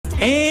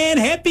And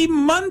happy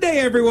Monday,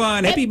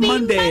 everyone. Happy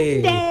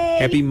Monday. Monday.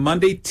 Happy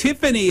Monday.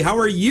 Tiffany, how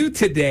are you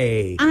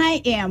today?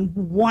 I am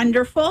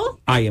wonderful.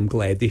 I am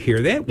glad to hear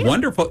that. Yeah.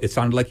 Wonderful. It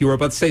sounded like you were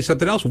about to say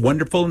something else.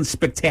 Wonderful and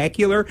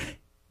spectacular.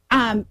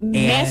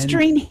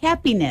 Mastering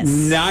happiness.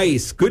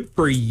 Nice. Good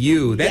for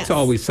you. That's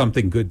always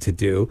something good to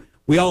do.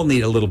 We all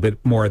need a little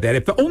bit more of that.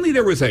 If only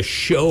there was a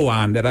show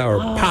on that or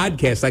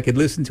podcast I could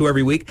listen to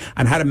every week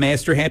on how to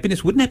master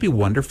happiness. Wouldn't that be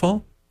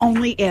wonderful?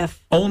 Only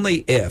if. Only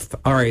if.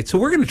 All right. So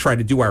we're going to try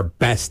to do our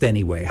best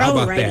anyway. How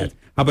about that?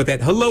 How about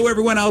that? Hello,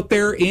 everyone out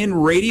there in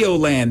Radio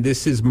Land.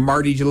 This is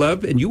Marty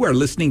Jalove, and you are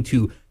listening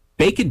to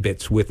Bacon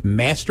Bits with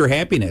Master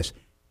Happiness.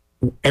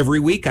 Every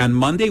week on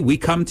Monday, we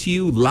come to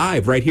you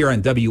live right here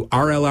on WRLR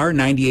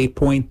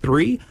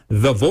 98.3,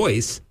 The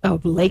Voice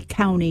of Lake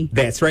County.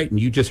 That's right. And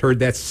you just heard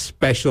that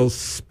special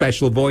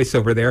voice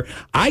over there.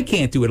 I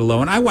can't do it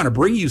alone. I want to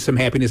bring you some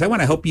happiness. I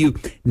want to help you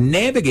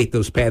navigate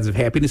those paths of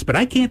happiness, but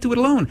I can't do it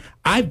alone.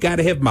 I've got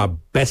to have my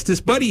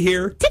bestest buddy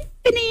here.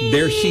 Tiffany.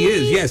 There she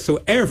is. Yes.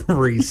 So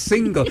every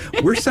single,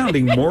 we're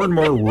sounding more and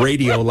more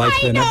radio-like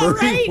than ever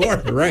before.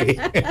 Right.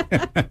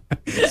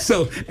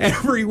 So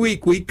every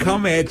week we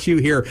come at you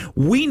here.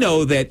 We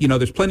know that,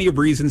 there's plenty of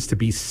reasons to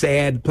be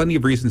sad, plenty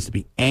of reasons to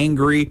be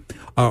angry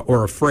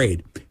or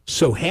afraid.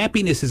 So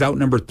happiness is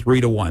outnumbered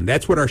 3-1.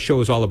 That's what our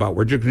show is all about.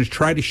 We're just going to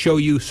try to show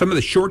you some of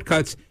the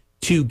shortcuts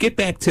to get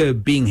back to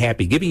being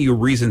happy, giving you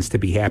reasons to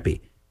be happy.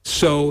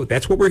 So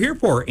that's what we're here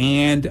for.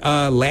 And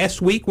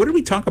last week, what did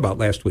we talk about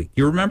last week?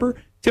 You remember,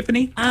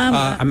 Tiffany?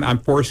 I'm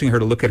forcing her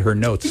to look at her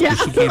notes because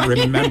she can't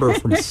remember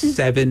from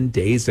 7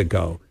 days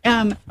ago.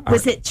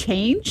 Was it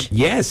change?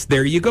 Yes,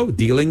 there you go.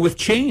 Dealing with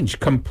change.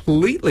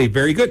 Completely.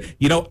 Very good.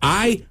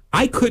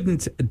 I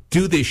couldn't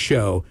do this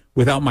show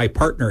without my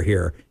partner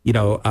here,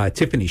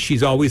 Tiffany.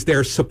 She's always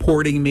there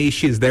supporting me.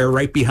 She's there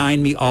right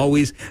behind me,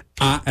 always,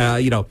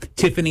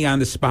 Tiffany on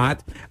the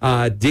spot,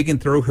 digging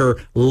through her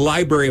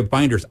library of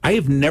binders. I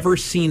have never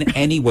seen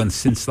anyone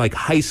since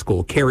high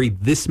school carry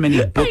this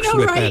many books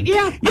with them.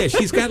 Yeah,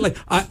 she's got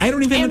I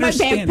don't even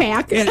understand.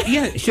 Backpack.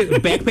 And, she has a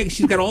backpack.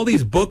 She's got all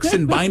these books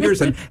and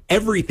binders and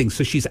everything.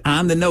 So she's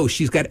on the nose.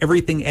 She's got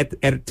everything at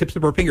the tips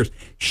of her fingers.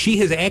 She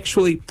is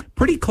actually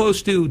pretty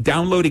close to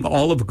downloading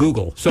all of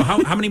Google. So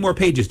how many more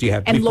pages do you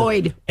have? And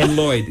Lloyd. And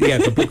Lloyd. Yeah,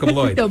 the Book of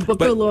Lloyd. The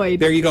Book of Lloyd.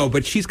 There you go.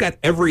 But she's got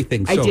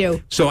everything. So, I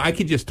do. So I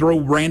could just throw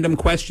random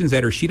questions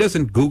at her. She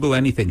doesn't Google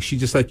anything. She's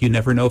just you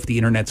never know if the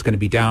internet's going to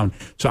be down.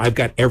 So I've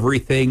got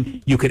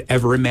everything you could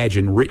ever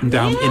imagine written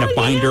down in a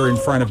binder in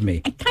front of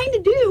me. I kind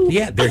of do.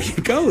 Yeah, there you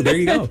go. There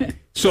you go.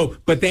 So,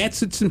 but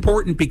it's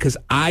important because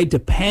I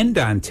depend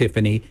on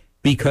Tiffany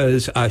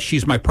because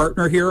she's my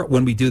partner here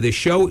when we do this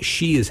show.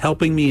 She is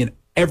helping me in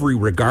every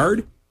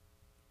regard.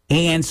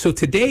 And so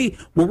today,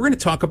 what we're going to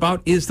talk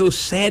about is those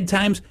sad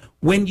times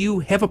when you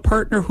have a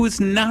partner who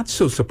is not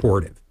so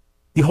supportive.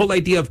 The whole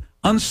idea of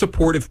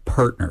unsupportive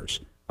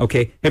partners.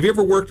 Okay. Have you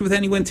ever worked with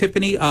anyone,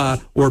 Tiffany,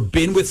 or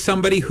been with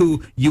somebody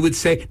who you would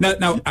say,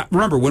 now,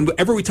 remember,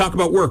 whenever we talk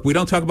about work, we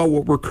don't talk about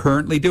what we're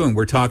currently doing.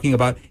 We're talking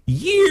about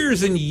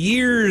years and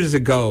years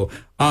ago.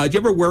 Did you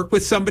ever work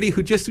with somebody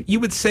who you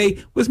would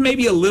say was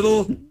maybe a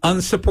little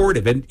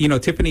unsupportive? And,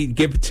 Tiffany,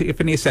 give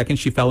Tiffany a second.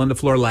 She fell on the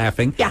floor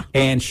laughing. Yeah.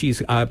 And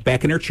she's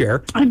back in her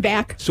chair. I'm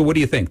back. So what do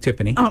you think,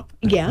 Tiffany?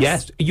 Yes.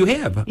 Yes, you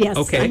have. Yes,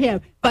 okay. I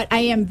have. But I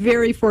am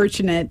very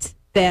fortunate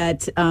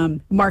that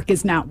Mark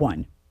is not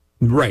one.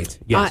 Right.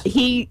 Yes.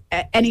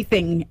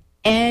 Anything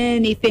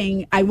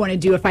I want to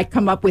do, if I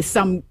come up with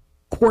some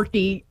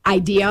quirky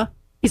idea,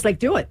 he's like,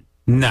 do it.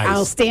 Nice.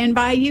 I'll stand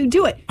by you.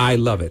 Do it. I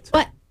love it.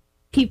 But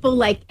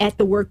people at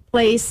the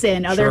workplace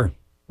and other,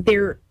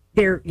 they're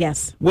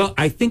yes. Well,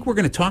 I think we're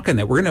going to talk on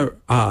that. We're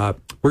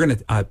going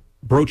to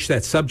broach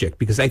that subject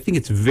because I think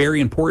it's very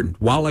important.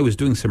 While I was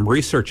doing some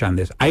research on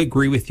this, I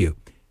agree with you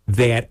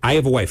that I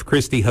have a wife,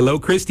 Christy. Hello,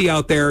 Christy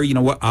out there. You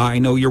know what? I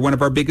know you're one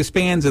of our biggest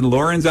fans, and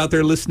Lauren's out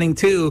there listening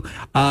too.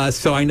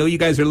 So I know you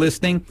guys are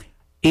listening.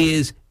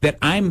 Is that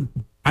I'm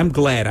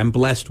glad I'm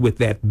blessed with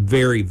that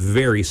very,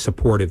 very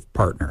supportive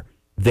partner.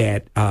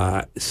 That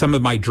some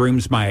of my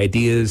dreams, my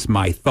ideas,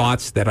 my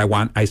thoughts that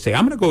I say,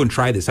 I'm going to go and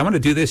try this. I'm going to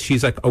do this.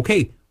 She's like,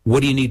 okay,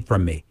 what do you need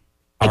from me?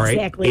 All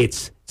exactly. right.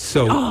 It's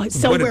so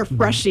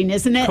refreshing,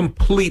 isn't it?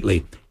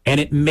 Completely. And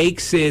it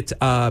makes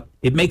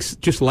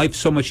just life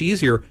so much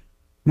easier.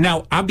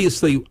 Now,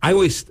 obviously, I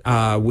always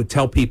would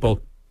tell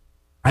people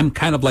I'm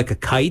kind of like a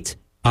kite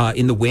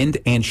in the wind,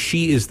 and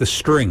she is the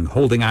string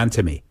holding on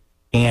to me.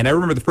 And I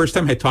remember the first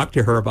time I talked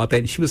to her about that,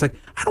 and she was like,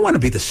 I don't want to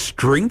be the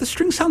string. The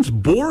string sounds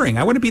boring.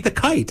 I want to be the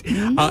kite.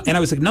 Mm-hmm. And I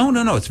was like,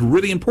 no. It's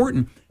really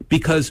important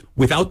because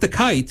without the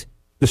kite,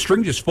 the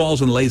string just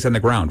falls and lays on the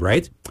ground,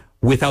 right?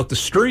 Without the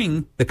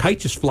string, the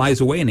kite just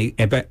flies away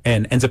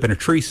and ends up in a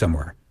tree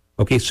somewhere.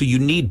 Okay, so you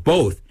need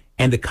both.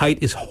 And the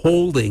kite is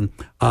holding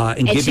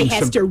and giving. She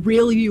has to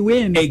reel you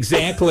in.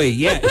 Exactly.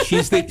 Yeah,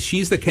 she's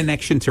the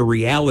connection to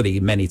reality.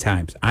 Many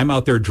times, I'm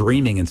out there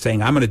dreaming and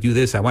saying, "I'm going to do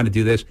this. I want to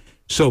do this."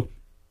 So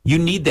you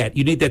need that.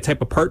 You need that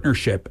type of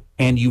partnership,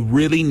 and you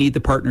really need the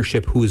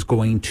partnership who is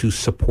going to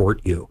support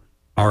you.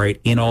 All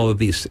right, in all of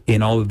these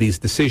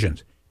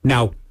decisions.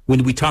 Now,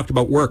 when we talked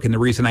about work, and the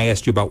reason I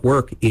asked you about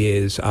work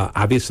is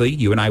obviously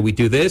you and I, we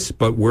do this,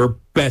 but we're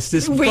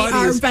bestest buddies. We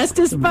are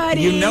bestest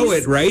buddies. You know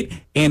it, right?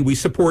 And we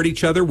support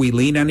each other. We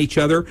lean on each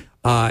other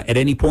at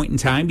any point in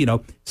time. You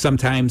know,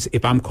 sometimes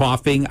if I'm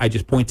coughing, I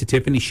just point to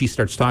Tiffany. She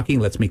starts talking,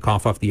 lets me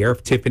cough off the air.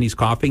 If Tiffany's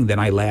coughing, then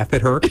I laugh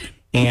at her.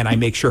 And I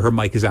make sure her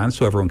mic is on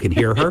so everyone can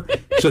hear her.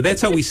 So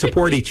that's how we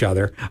support each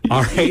other.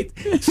 All right.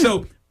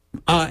 So,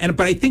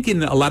 but I think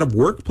in a lot of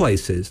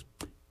workplaces,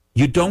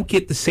 you don't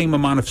get the same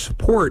amount of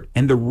support.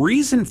 And the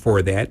reason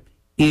for that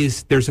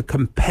is there's a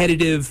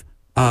competitive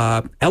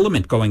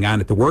element going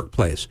on at the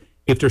workplace.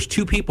 If there's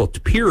two people,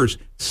 peers,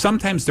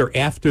 sometimes they're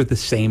after the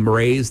same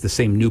raise, the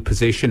same new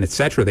position, et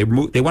cetera. They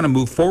want to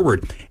move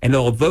forward. And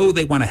although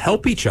they want to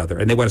help each other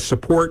and they want to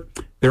support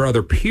their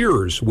other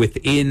peers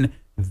within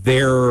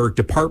their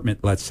department,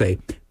 let's say,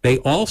 they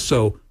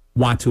also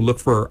want to look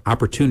for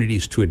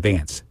opportunities to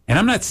advance. And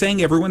I'm not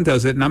saying everyone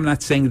does it, and I'm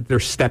not saying that they're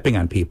stepping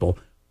on people,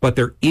 but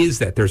there is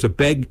that. There's a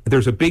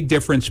big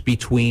difference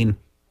between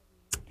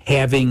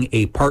having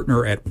a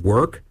partner at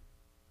work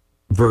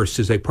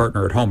versus a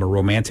partner at home, a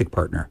romantic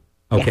partner.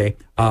 Okay.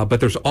 Yeah. But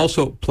there's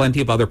also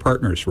plenty of other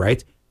partners,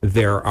 right?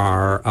 There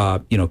are,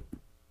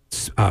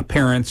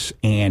 parents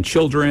and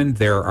children.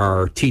 There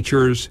are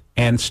teachers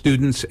and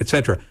students, et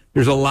cetera.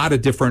 There's a lot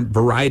of different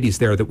varieties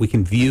there that we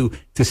can view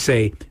to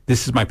say,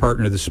 this is my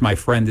partner, this is my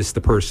friend, this is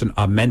the person,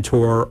 a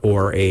mentor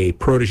or a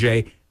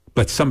protege,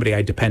 but somebody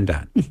I depend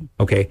on,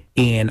 okay,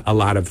 in a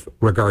lot of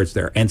regards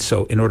there. And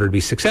so in order to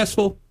be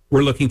successful,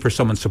 we're looking for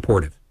someone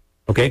supportive,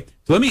 okay?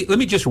 So let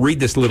me just read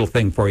this little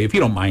thing for you, if you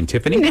don't mind,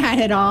 Tiffany. Not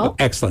at all.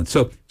 Excellent.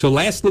 So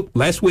last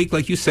week,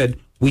 like you said,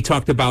 we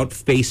talked about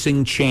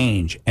facing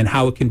change and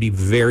how it can be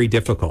very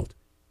difficult.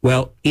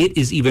 Well, it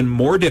is even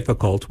more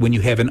difficult when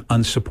you have an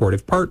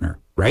unsupportive partner,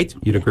 right?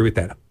 You'd agree with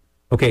that.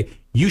 Okay.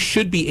 You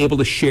should be able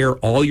to share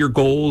all your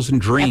goals and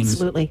dreams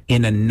Absolutely.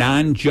 In a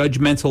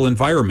non-judgmental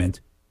environment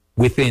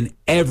within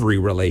every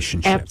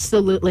relationship.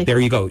 Absolutely. There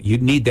you go. You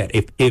need that.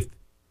 If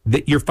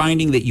that you're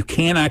finding that you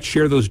cannot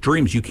share those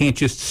dreams, you can't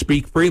just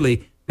speak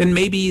freely, then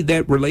maybe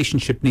that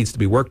relationship needs to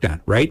be worked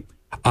on, right?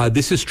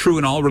 This is true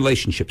in all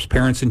relationships,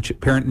 parent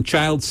and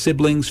child,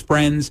 siblings,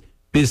 friends,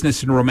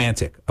 business and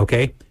romantic,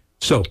 okay?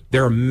 So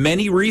there are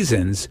many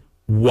reasons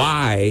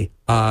why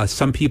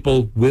some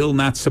people will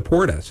not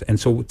support us. And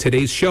so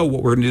today's show,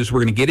 what we're going to do is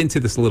we're going to get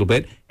into this a little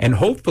bit, and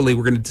hopefully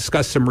we're going to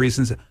discuss some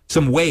reasons,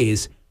 some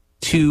ways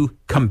to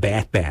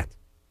combat that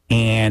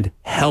and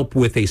help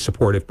with a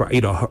supportive,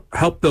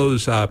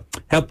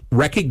 help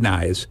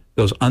recognize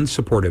those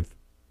unsupportive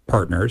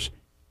partners,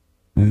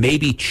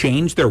 maybe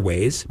change their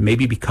ways,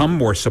 maybe become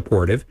more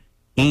supportive,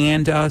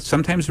 and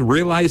sometimes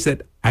realize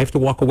that I have to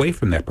walk away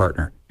from that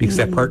partner because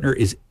that partner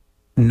is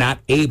not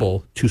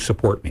able to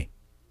support me.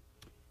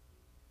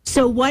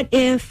 So what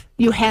if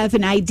you have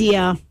an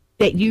idea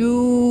that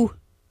you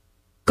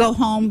go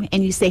home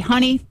and you say,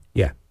 honey,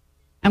 yeah,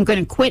 I'm going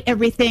to quit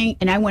everything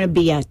and I want to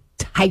be a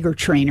tiger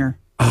trainer.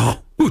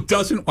 Oh, who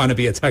doesn't want to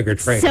be a tiger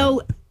trainer?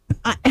 So,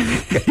 all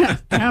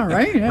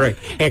right. Yeah. Right.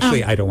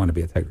 Actually, I don't want to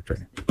be a tiger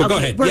trainer. But go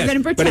ahead. We're yes. going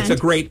to pretend. But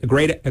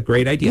it's a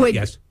great idea.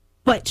 Yes.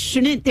 But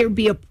shouldn't there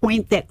be a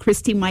point that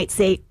Christy might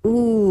say,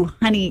 ooh,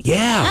 honey.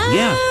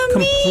 Yeah.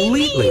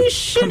 Completely. You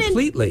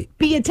shouldn't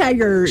be a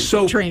tiger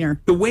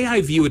trainer. The way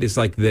I view it is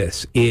like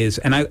this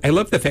and I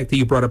love the fact that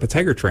you brought up a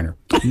tiger trainer.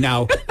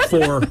 Now,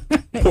 for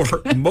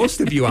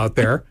most of you out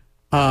there,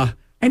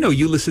 I know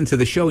you listen to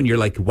the show and you're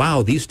like,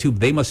 wow, these two,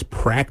 they must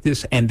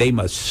practice and they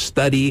must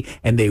study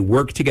and they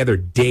work together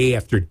day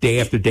after day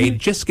after day to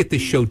just get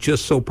this show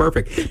just so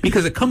perfect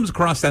because it comes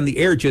across on the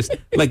air just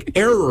like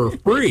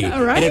error-free.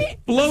 Right? And it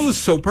flows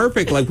so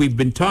perfect like we've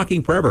been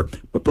talking forever.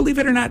 But believe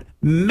it or not,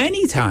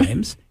 many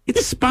times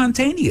it's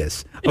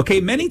spontaneous. Okay,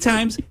 many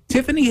times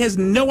Tiffany has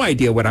no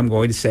idea what I'm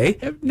going to say.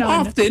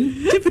 None.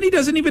 Often, Tiffany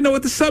doesn't even know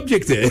what the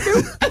subject is.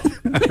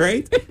 All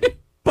right?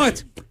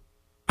 But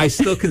I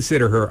still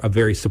consider her a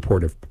very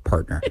supportive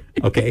partner.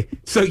 Okay.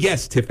 So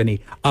yes, Tiffany,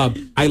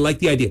 I like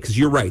the idea because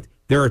you're right.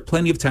 There are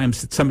plenty of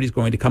times that somebody's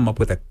going to come up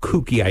with a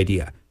kooky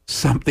idea,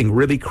 something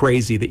really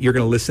crazy that you're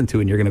going to listen to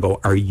and you're going to go,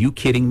 are you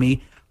kidding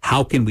me?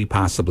 How can we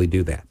possibly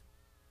do that?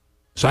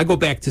 So I go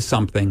back to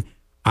something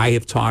I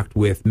have talked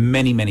with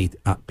many, many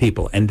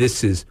people, and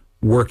this is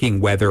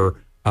working whether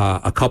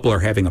a couple are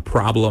having a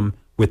problem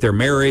with their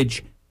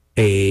marriage,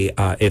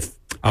 if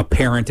a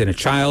parent and a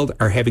child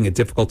are having a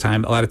difficult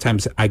time. A lot of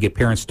times I get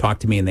parents talk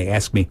to me and they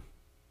ask me,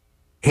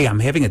 hey, I'm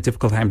having a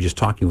difficult time just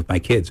talking with my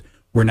kids.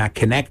 We're not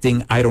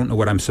connecting. I don't know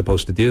what I'm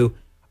supposed to do.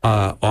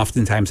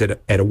 Oftentimes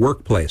at a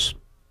workplace,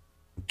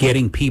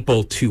 getting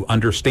people to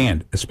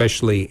understand,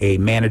 especially a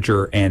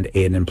manager and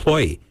an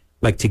employee,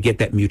 like to get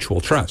that mutual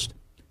trust.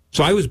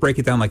 So I always break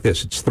it down like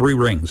this. It's 3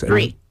 rings.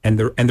 3. And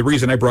the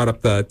reason I brought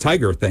up the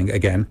tiger thing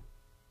again,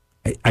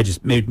 I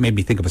just made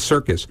me think of a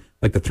circus,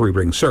 like the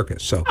 3-ring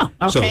circus. So,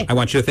 So I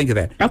want you to think of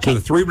that. Okay. So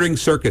the 3-ring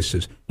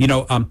circuses,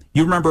 you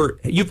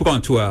remember, you've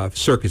gone to a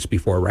circus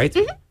before, right?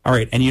 Mm-hmm. All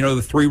right. And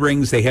the 3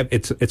 rings, they have,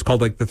 it's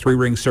called like the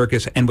 3-ring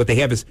circus. And what they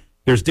have is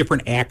there's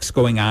different acts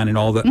going on in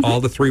all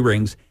the 3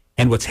 rings.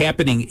 And what's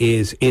happening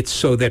is it's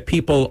so that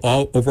people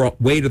all over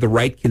way to the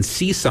right can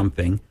see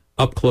something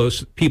up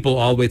close. People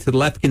all the way to the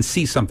left can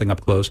see something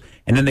up close.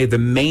 And then they have the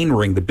main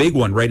ring, the big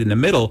one right in the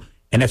middle.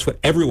 And that's what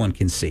everyone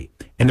can see.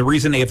 And the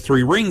reason they have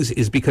 3 rings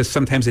is because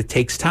sometimes it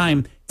takes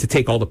time to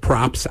take all the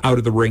props out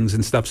of the rings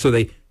and stuff. So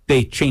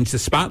they change the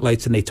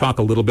spotlights and they talk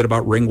a little bit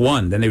about ring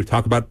 1. Then they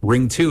talk about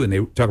ring 2 and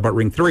they talk about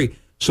ring 3.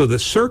 So the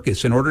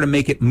circus, in order to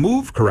make it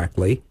move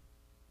correctly,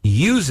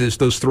 uses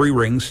those 3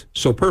 rings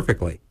so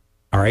perfectly.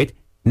 All right.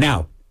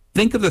 Now,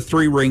 think of the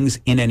 3 rings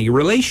in any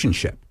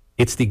relationship.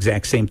 It's the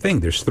exact same thing.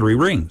 There's 3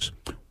 rings.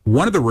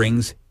 One of the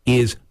rings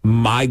is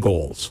my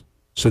goals.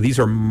 So these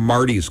are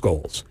Marty's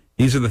goals.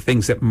 These are the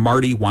things that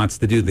Marty wants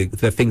to do,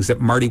 the things that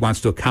Marty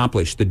wants to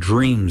accomplish, the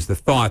dreams, the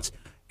thoughts,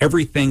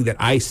 everything that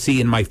I see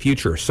in my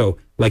future. So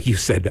like you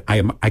said,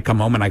 I come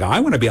home and I go,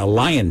 I want to be a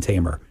lion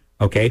tamer.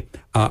 Okay.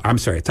 I'm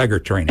sorry, a tiger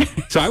trainer.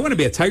 So I want to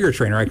be a tiger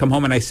trainer. I come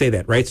home and I say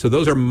that, right? So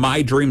those are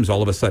my dreams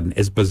all of a sudden,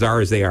 as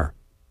bizarre as they are.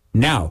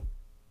 Now,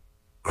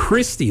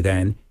 Christy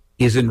then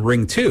is in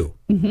ring 2.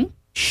 Mm-hmm.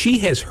 She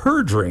has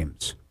her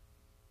dreams.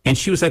 And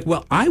she was like,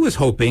 well, I was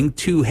hoping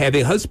to have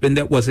a husband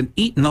that wasn't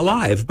eaten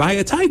alive by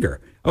a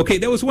tiger. Okay,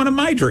 that was one of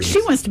my dreams.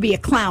 She wants to be a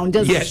clown,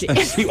 doesn't she?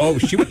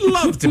 She would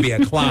love to be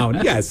a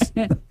clown, yes.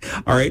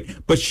 All right,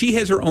 but she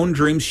has her own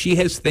dreams. She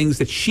has things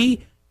that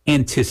she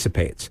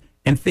anticipates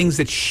and things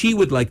that she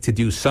would like to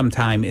do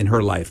sometime in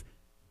her life.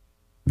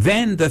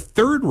 Then the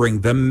third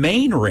ring, the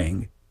main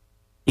ring,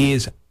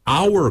 is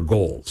our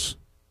goals.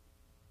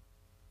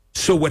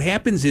 So what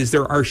happens is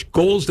there are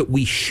goals that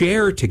we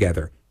share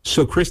together.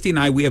 So Christy and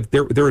I,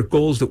 there are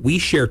goals that we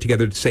share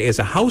together to say, as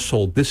a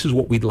household, this is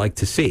what we'd like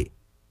to see.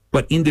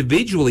 But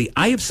individually,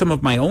 I have some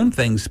of my own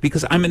things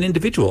because I'm an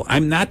individual.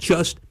 I'm not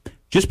just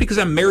because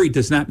I'm married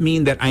does not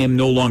mean that I am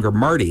no longer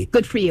Marty.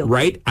 Good for you.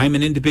 Right? I'm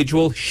an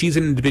individual. She's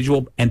an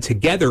individual. And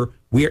together,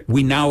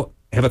 we now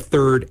have a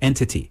third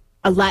entity.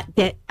 A lot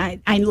that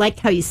I like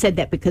how you said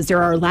that, because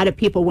there are a lot of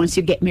people, once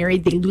you get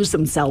married, they lose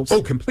themselves.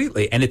 Oh,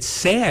 completely. And it's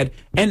sad.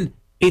 And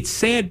it's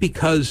sad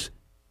because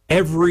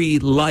every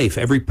life,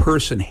 every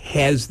person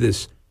has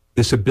this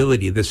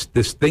ability, this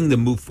thing to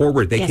move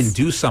forward. They can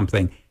do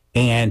something.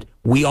 And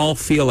we all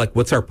feel like,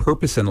 what's our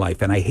purpose in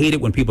life? And I hate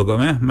it when people go,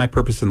 my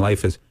purpose in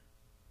life is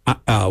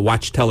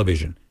watch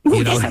television.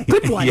 Ooh, that's a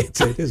good one. Yes,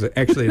 it is.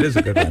 Actually, it is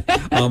a good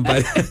one.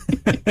 But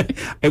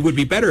it would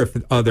be better if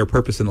their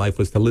purpose in life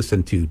was to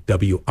listen to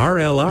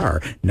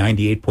WRLR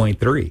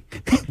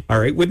 98.3. All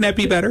right. Wouldn't that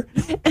be better?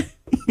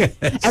 Yes.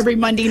 Every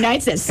Monday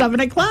nights at 7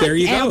 o'clock. There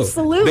you go.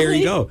 Absolutely. There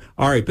you go.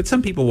 All right. But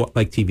some people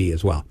like TV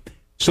as well.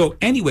 So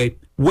anyway,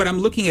 what I'm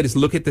looking at is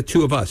look at the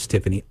two of us,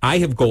 Tiffany. I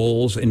have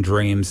goals and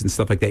dreams and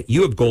stuff like that.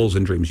 You have goals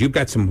and dreams. You've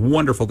got some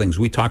wonderful things.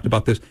 We talked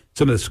about this,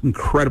 some of this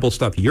incredible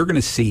stuff. You're going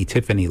to see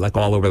Tiffany like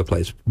all over the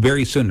place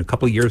very soon. In a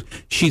couple of years,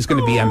 she's going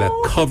to be on the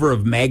cover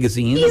of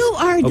magazines. You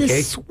are the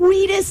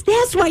sweetest.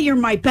 That's why you're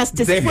my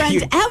bestest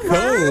friend ever.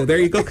 Go. There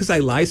you go, because I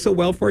lie so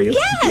well for you.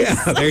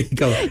 Yes. Yeah, there you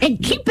go.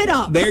 And keep it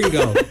up. There you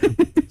go.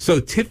 So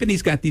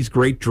Tiffany's got these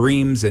great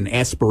dreams and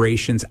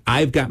aspirations.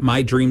 I've got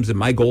my dreams and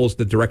my goals,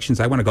 the directions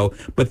I want to go.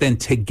 But then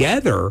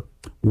together,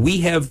 we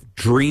have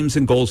dreams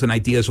and goals and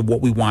ideas of what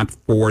we want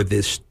for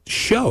this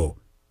show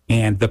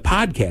and the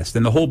podcast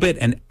and the whole bit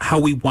and how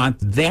we want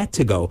that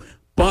to go.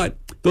 But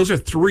those are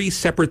 3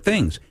 separate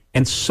things.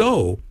 And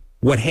so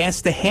what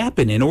has to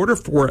happen in order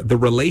for the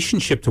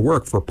relationship to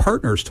work, for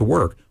partners to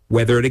work,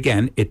 whether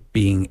it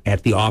being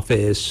at the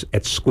office,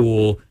 at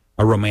school,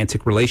 a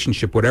romantic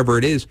relationship, whatever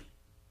it is,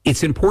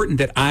 it's important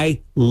that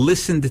I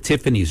listen to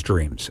Tiffany's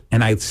dreams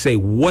and I say,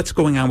 what's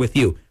going on with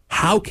you?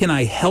 How can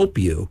I help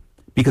you?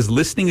 Because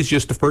listening is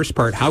just the first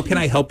part. How can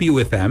I help you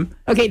with them?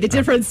 Okay, the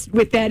difference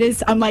with that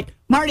is I'm like,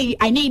 Marty,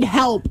 I need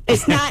help.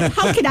 It's not,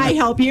 how can I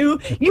help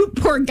you? You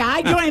poor guy,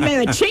 you don't even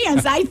have a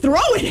chance. I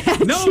throw it at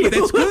you. No, but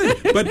that's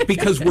good. But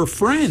because we're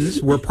friends,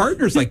 we're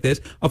partners like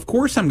this, of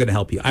course I'm going to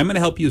help you. I'm going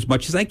to help you as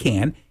much as I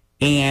can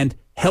and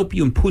help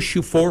you and push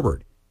you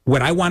forward.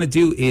 What I want to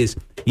do is,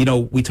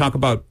 we talk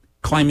about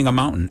climbing a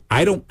mountain.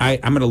 I'm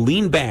going to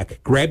lean back,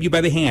 grab you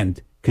by the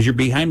hand because you're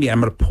behind me. I'm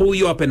going to pull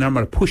you up and I'm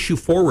going to push you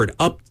forward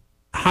up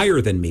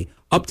higher than me,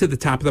 up to the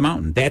top of the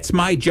mountain. That's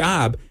my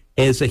job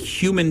as a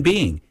human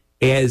being,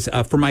 as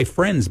for my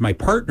friends, my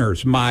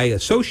partners, my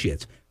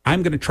associates.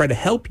 I'm going to try to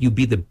help you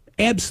be the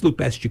absolute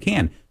best you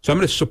can. So I'm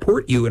going to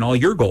support you in all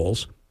your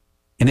goals.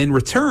 And in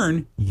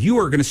return, you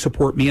are going to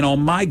support me in all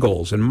my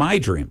goals and my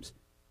dreams.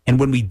 And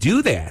when we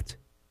do that,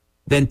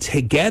 then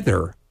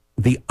together,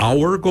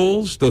 our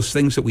goals, those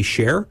things that we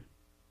share,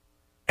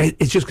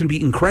 it's just going to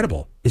be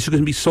incredible. It's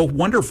going to be so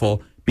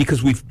wonderful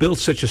because we've built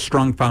such a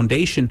strong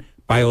foundation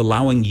by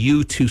allowing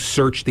you to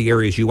search the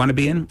areas you want to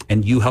be in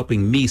and you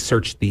helping me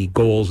search the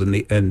goals and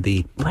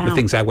the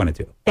things I want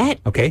to do.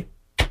 Okay?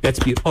 That's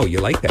beautiful. Oh, you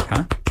like that,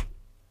 huh?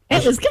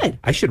 That was good.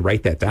 I should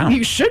write that down.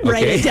 You should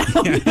write it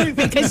down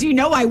because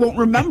I won't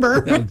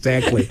remember.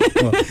 Exactly.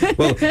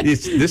 Well,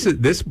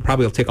 this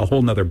probably will take a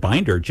whole nother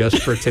binder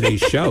just for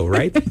today's show,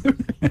 right?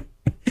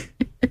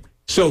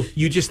 So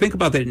you just think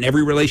about that in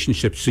every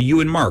relationship. So you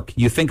and Mark,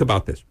 you think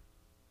about this.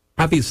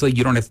 obviously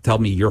you don't have to tell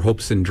me your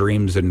hopes and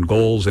dreams and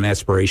goals and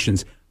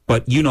aspirations,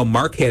 but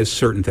Mark has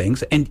certain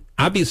things. And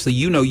obviously,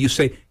 you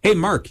say, hey,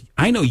 Mark,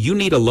 I know you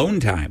need alone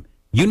time.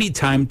 You need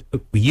time,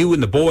 you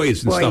and the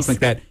boys and stuff like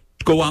that,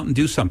 go out and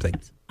do something.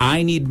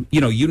 I need,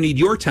 you need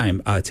your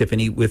time,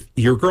 Tiffany, with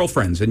your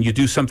girlfriends, and you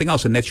do something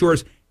else, and that's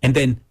yours. And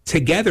then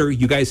together,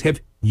 you guys have,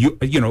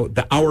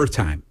 the our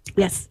time.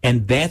 Yes.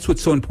 And that's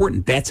what's so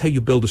important. That's how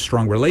you build a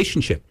strong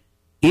relationship.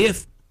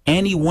 If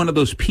any one of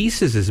those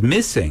pieces is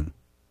missing,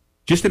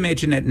 just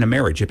imagine that in a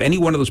marriage. If any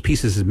one of those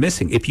pieces is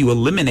missing, if you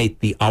eliminate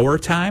the our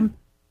time,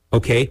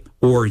 okay,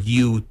 or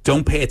you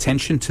don't pay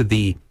attention to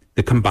the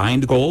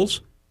combined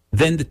goals,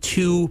 then the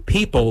two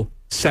people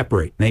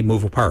separate and they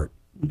move apart,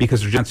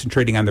 because they're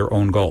concentrating on their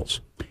own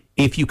goals.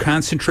 If you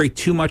concentrate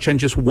too much on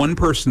just one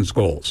person's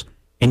goals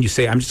and you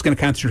say, I'm just going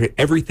to concentrate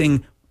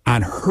everything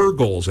on her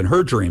goals and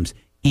her dreams,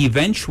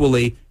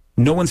 eventually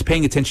no one's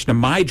paying attention to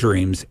my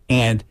dreams,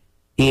 and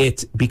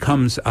it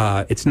becomes,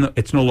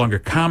 it's no longer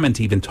common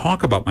to even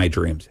talk about my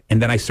dreams.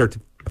 And then I start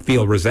to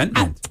feel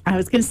resentment. I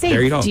was going to say,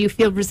 there you go. Do you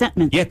feel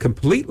resentment? Yeah,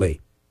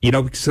 completely.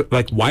 Because,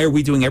 like, why are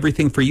we doing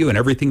everything for you and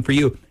everything for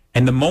you?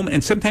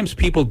 And sometimes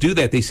people do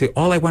that. They say,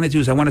 all I want to do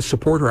is I want to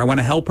support her. I want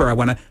to help her. I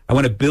want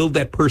to build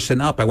that person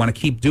up. I want to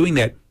keep doing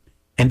that.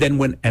 And then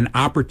when an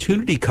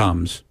opportunity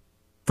comes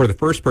for the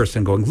first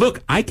person going,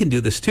 look, I can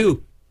do this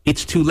too,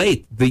 it's too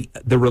late. The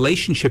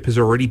relationship has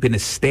already been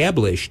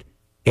established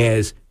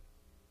as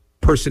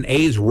person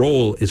A's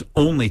role is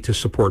only to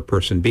support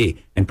person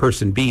B, and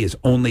person B is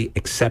only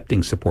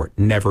accepting support,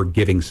 never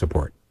giving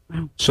support.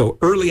 Wow. So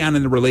early on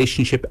in the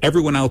relationship,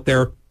 everyone out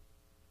there,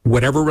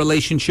 whatever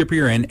relationship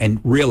you're in,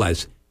 and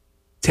realize,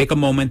 take a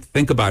moment,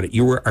 think about it.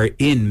 You are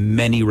in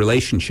many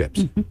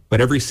relationships, but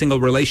every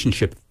single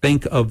relationship,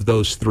 think of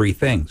those three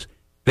things.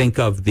 Think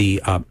of the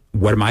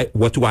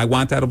what do I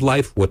want out of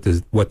life? What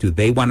do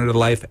they want out of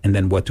life? And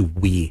then what do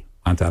we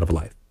want out of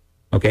life?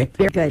 Okay?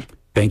 Very good.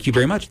 Thank you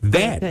very much.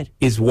 That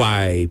is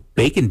why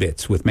Bacon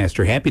Bits with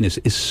Master Happiness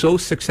is so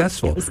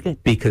successful,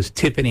 because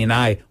Tiffany and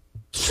I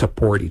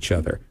support each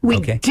other. We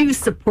do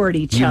support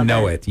each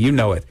other. You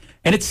know it.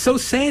 And it's so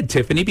sad,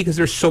 Tiffany, because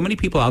there's so many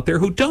people out there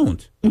who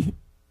don't.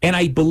 And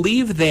I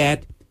believe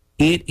that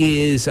it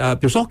is,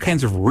 there's all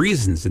kinds of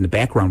reasons in the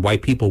background why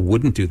people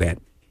wouldn't do that.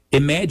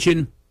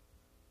 Imagine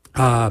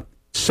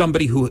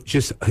somebody who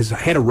just has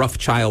had a rough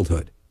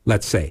childhood,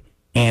 let's say,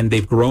 and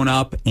they've grown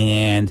up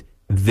and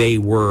they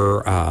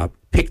were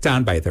picked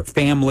on by their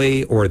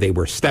family, or they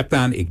were stepped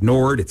on,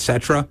 ignored,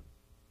 etc.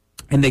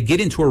 And they get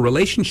into a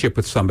relationship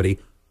with somebody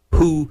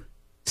who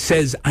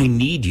says, I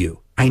need you.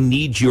 I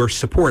need your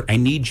support. I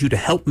need you to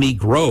help me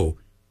grow.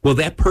 Well,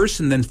 that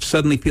person then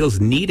suddenly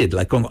feels needed,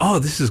 like going, oh,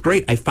 this is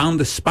great. I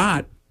found a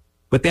spot.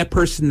 But that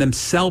person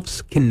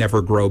themselves can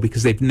never grow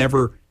because they've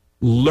never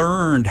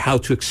learned how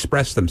to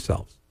express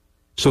themselves.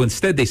 So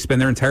instead, they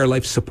spend their entire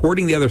life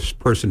supporting the other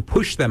person,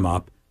 push them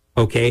up,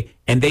 okay,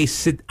 and they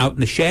sit out in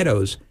the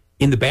shadows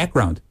in the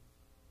background.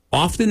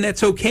 Often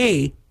that's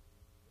okay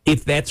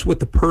if that's what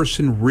the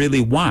person really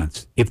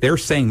wants. If they're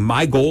saying,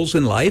 my goals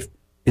in life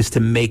is to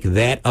make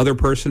that other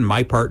person,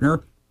 my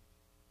partner,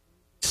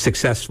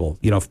 successful,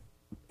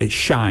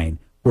 shine,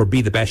 or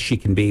be the best she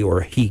can be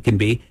or he can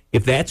be.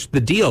 If that's the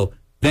deal,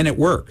 then it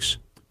works.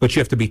 But you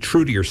have to be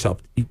true to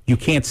yourself. You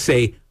can't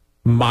say,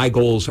 my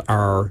goals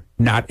are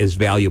not as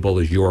valuable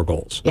as your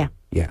goals. Yeah.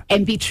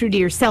 And be true to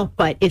yourself.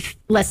 But if,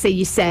 let's say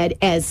you said,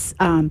 as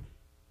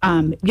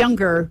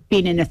younger,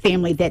 being in a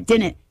family that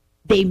didn't,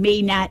 they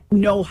may not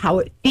know how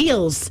it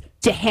feels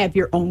to have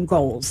your own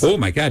goals. Oh,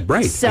 my God.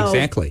 Right. So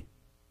exactly.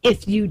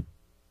 If you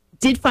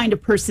did find a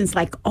person's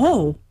like,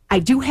 oh, I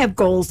do have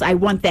goals, I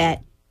want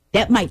that,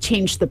 that might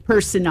change the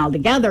person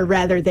altogether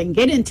rather than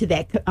get into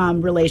that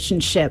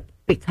relationship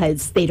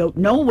because they don't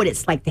know what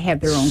it's like to have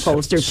their own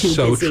goals. They're too busy.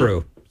 So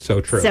true.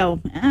 So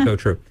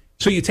true.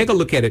 So you take a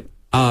look at it.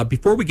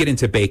 Before we get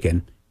into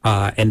bacon,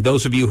 and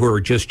those of you who are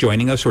just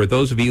joining us, or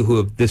those of you who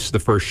have, this is the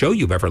first show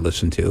you've ever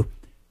listened to,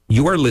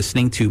 you are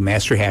listening to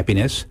Master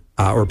Happiness,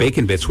 or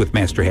Bacon Bits with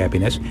Master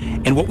Happiness.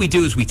 And what we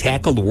do is we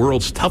tackle the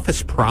world's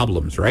toughest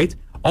problems, right?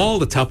 All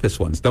the toughest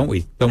ones, don't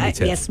we?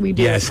 Tiff? Yes, we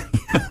do. Yes.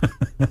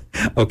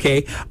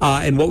 Okay.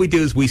 And what we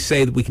do is we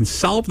say that we can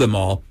solve them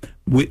all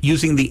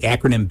using the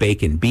acronym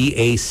BACON,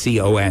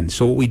 BACON.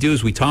 So what we do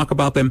is we talk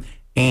about them,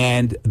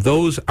 and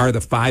those are the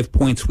 5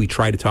 points we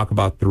try to talk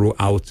about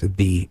throughout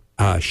the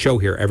show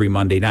here every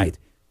Monday night.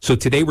 So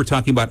today we're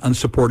talking about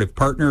unsupportive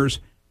partners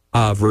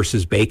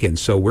versus bacon.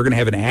 So we're going to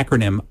have an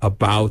acronym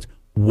about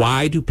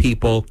why do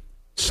people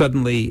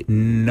suddenly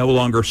no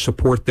longer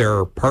support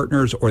their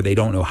partners, or they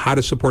don't know how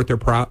to support their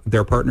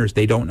partners.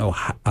 They don't know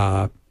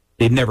how,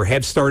 they've never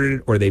have started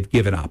it, or they've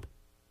given up.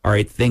 All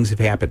right, things have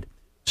happened.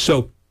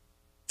 So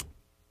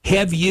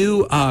have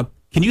you,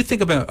 can you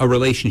think of a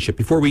relationship,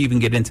 before we even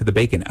get into the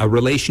bacon, a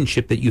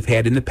relationship that you've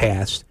had in the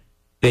past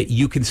that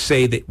you can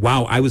say that,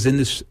 wow, I was in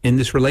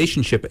this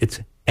relationship,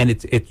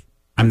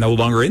 I'm no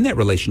longer in that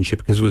relationship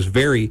because it was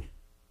very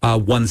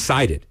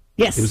one-sided.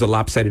 Yes. It was a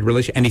lopsided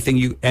relationship. Anything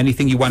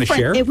you want to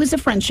share? It was a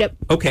friendship.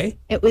 Okay.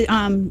 It was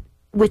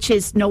which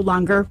is no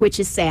longer, which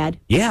is sad.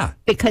 Yeah.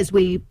 Because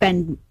we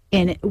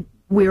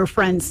were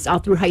friends all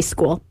through high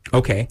school.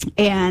 Okay.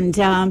 And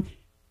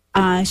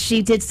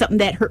she did something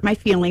that hurt my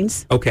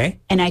feelings. Okay.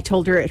 And I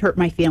told her it hurt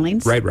my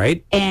feelings.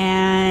 Right.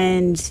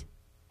 And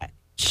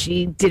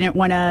she didn't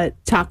want to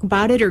talk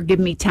about it or give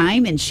me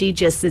time. And she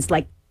just is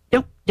like,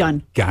 nope,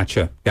 done.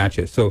 Gotcha.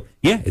 So,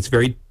 yeah, it's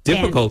very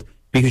difficult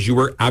because you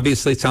were,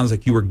 obviously, it sounds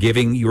like you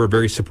were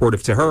very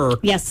supportive to her.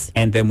 Yes.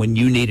 And then when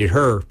you needed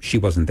her, she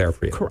wasn't there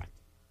for you. Correct.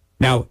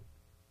 Now,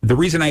 the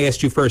reason I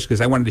asked you first,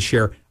 because I wanted to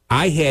share,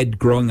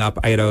 growing up,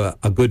 I had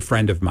a good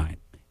friend of mine,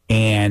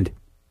 and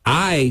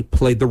I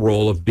played the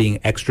role of being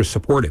extra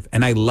supportive,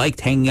 and I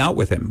liked hanging out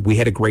with him. We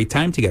had a great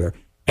time together.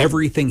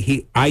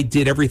 I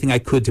did everything I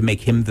could to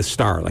make him the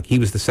star, like he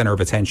was the center of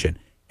attention.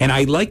 And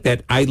I liked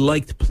that. I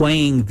liked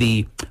playing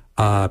the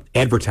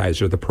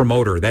advertiser, the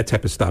promoter, that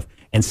type of stuff,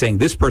 and saying,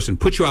 this person,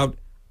 put you out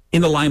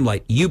in the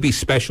limelight. You be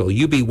special.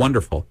 You be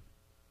wonderful.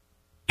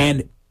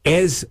 And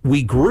as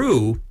we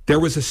grew, there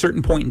was a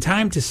certain point in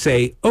time to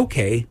say,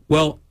 okay,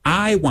 well,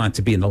 I want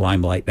to be in the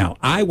limelight now.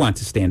 I want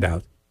to stand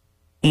out.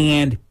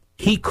 And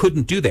he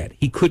couldn't do that.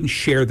 He couldn't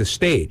share the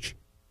stage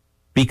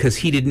because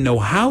he didn't know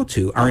how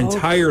to. Our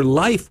entire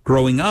life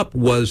growing up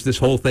was this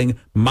whole thing.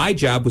 My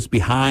job was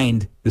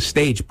behind the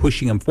stage,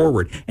 pushing him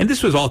forward. And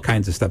this was all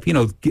kinds of stuff. You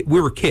know,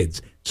 we were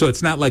kids, so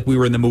it's not like we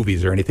were in the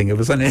movies or anything. It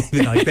wasn't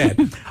anything like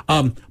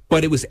that.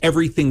 But it was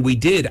everything we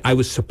did. I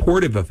was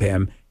supportive of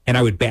him, and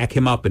I would back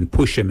him up and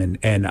push him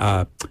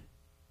and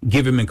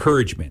give him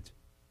encouragement.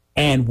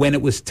 And when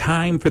it was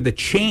time for the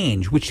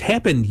change, which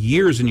happened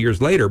years and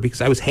years later, because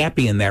I was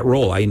happy in that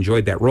role, I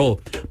enjoyed that role.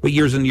 But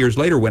years and years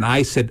later, when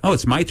I said, oh,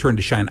 it's my turn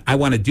to shine, I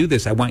want to do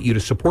this, I want you to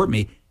support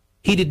me,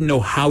 he didn't know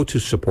how to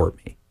support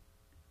me.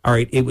 All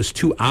right, it was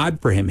too odd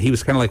for him. He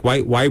was kind of like,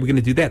 why are we going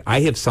to do that?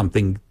 I have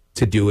something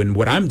to do, and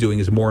what I'm doing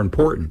is more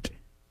important.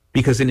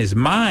 Because in his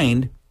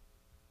mind,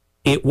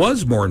 it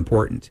was more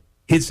important.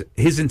 His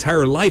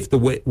entire life, the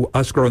way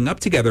us growing up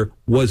together,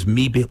 was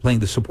me playing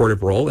the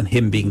supportive role and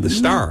him being the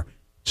star.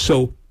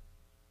 So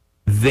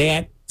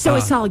that. So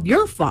it's all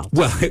your fault.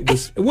 Well, it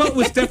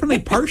was definitely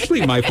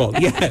partially my fault.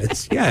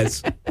 Yes.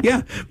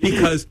 Yeah.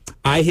 Because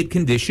I had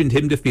conditioned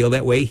him to feel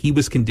that way. He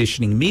was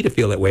conditioning me to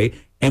feel that way.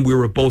 And we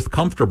were both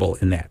comfortable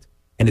in that.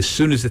 And as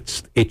soon as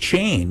it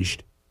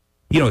changed,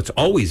 you know, it's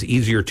always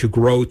easier to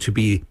grow to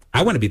be,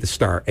 I want to be the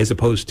star, as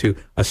opposed to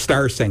a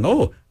star saying,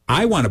 oh,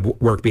 I want to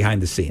work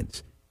behind the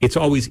scenes. It's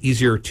always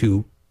easier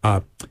to,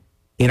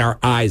 in our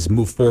eyes,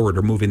 move forward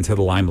or move into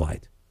the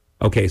limelight.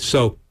 Okay,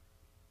 so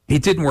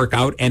it didn't work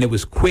out, and it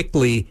was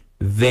quickly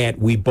that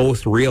we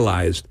both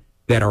realized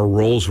that our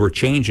roles were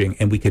changing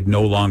and we could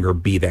no longer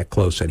be that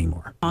close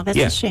anymore. Oh, that's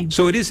a shame.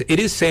 So it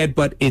is sad,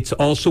 but it's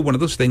also one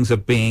of those things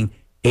of being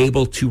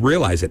able to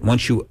realize it.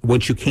 Once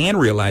you can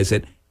realize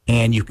it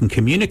and you can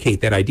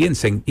communicate that idea and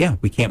saying, yeah,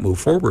 we can't move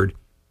forward.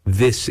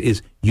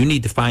 You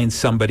need to find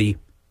somebody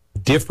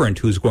different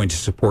who's going to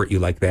support you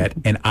like that,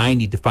 and I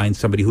need to find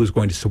somebody who's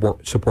going to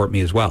support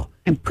me as well.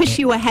 And push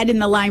you ahead in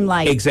the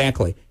limelight.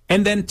 Exactly.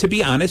 And then, to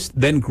be honest,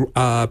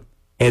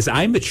 as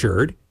I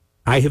matured,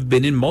 I have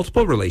been in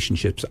multiple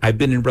relationships. I've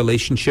been in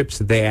relationships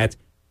that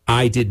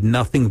I did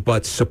nothing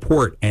but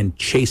support and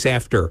chase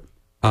after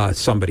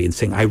somebody and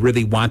saying, I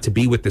really want to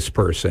be with this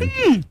person.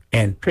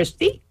 And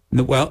Christy?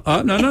 Well,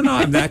 no.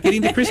 I'm not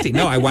getting to Christy.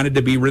 No, I wanted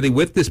to be really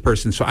with this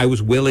person. So I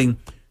was willing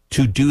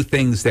to do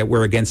things that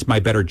were against my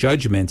better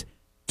judgment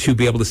to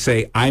be able to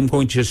say, I'm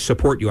going to just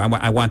support you.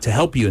 I want to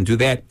help you and do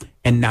that,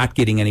 and not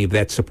getting any of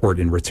that support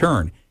in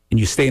return. And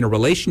you stay in a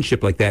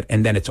relationship like that,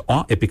 and then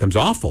it becomes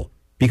awful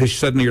because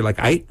suddenly you're like,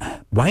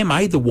 why am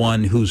I the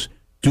one who's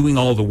doing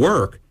all the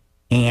work,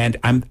 and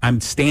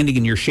I'm standing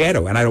in your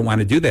shadow, and I don't want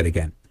to do that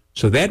again.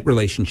 So that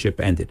relationship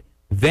ended.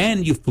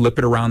 Then you flip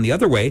it around the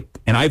other way,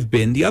 and I've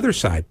been the other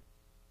side.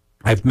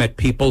 I've met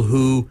people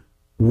who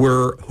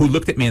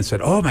looked at me and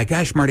said, "Oh my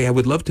gosh, Marty, I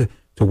would love to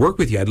work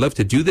with you. I'd love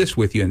to do this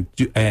with you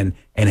and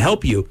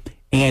help you."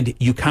 And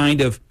you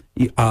kind of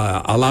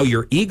allow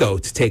your ego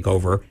to take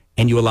over,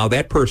 and you allow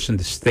that person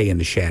to stay in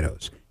the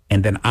shadows.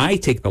 And then I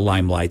take the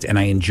limelight, and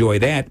I enjoy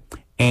that.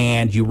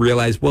 And you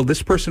realize, well,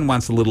 this person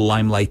wants a little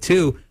limelight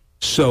too.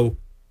 So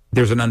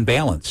there's an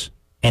unbalance.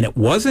 And it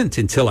wasn't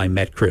until I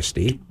met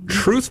Christy,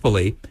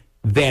 truthfully,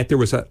 that there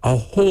was a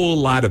whole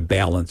lot of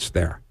balance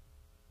there,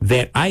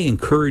 that I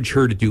encourage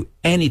her to do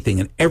anything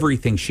and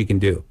everything she can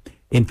do.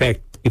 In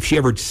fact, if she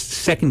ever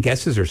second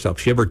guesses herself,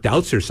 she ever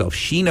doubts herself,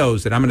 she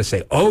knows that I'm going to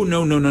say, oh,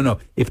 no.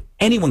 If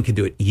anyone can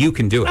do it, you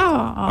can do it.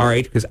 Aww. All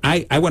right? Because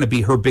I want to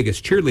be her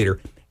biggest cheerleader.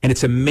 And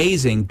it's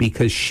amazing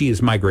because she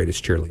is my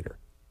greatest cheerleader.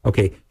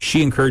 Okay?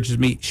 She encourages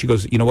me. She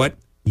goes, you know what?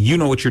 You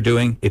know what you're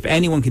doing. If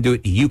anyone can do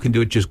it, you can do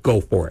it. Just go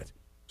for it.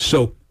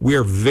 So we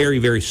are very,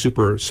 very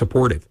super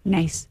supportive.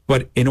 Nice.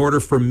 But in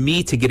order for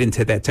me to get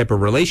into that type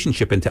of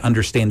relationship and to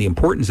understand the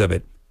importance of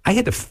it, I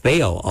had to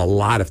fail a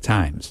lot of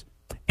times.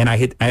 And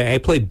I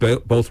played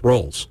both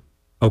roles,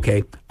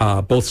 okay,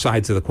 both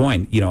sides of the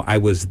coin. You know, I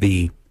was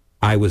the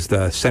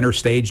center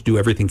stage, do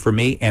everything for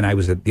me, and I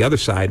was at the other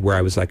side where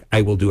I was like,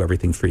 I will do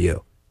everything for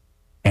you.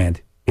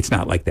 And it's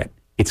not like that.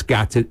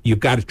 you've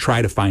got to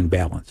try to find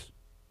balance.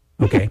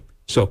 Okay.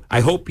 So I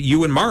hope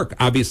you and Mark,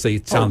 obviously,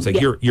 it sounds like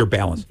you're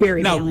balanced.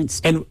 Very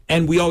balanced.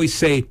 And we always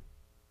say,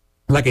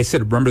 like I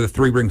said, remember the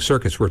three-ring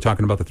circus. We're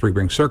talking about the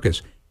three-ring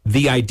circus.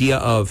 The idea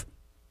of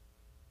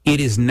it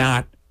is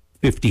not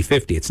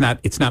 50-50.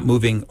 It's not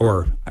moving,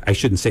 or I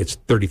shouldn't say it's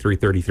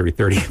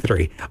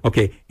 33-33-33.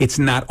 Okay. It's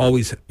not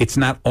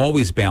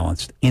always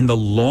balanced. In the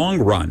long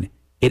run,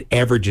 it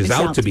averages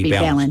out to be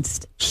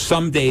balanced.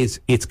 Some days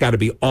it's got to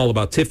be all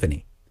about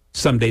Tiffany.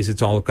 Some days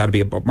it's all got to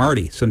be about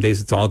Marty. Some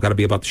days it's all got to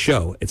be about the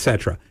show,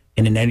 etc.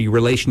 And in any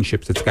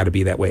relationships, it's got to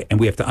be that way. And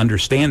we have to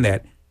understand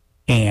that,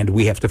 and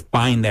we have to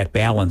find that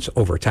balance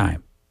over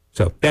time.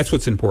 So that's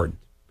what's important.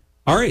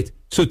 All right.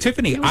 So,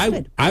 Tiffany,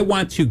 I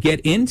want to get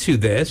into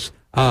this.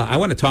 I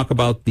want to talk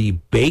about the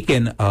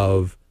bacon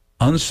of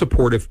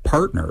unsupportive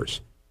partners.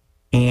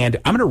 And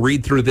I'm going to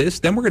read through this.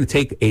 Then we're going to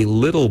take a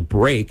little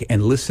break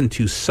and listen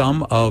to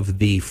some of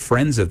the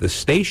friends of the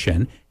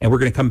station. And we're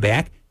going to come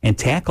back and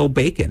tackle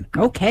bacon.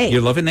 Okay.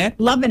 You're loving that?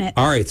 Loving it.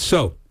 All right.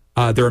 So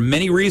there are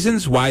many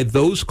reasons why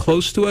those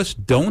close to us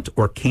don't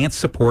or can't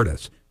support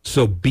us.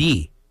 So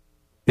B,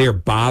 they're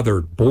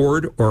bothered,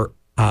 bored, or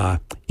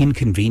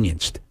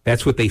inconvenienced.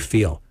 That's what they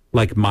feel.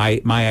 Like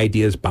my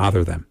ideas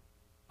bother them.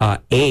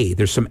 A,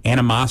 there's some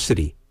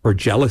animosity or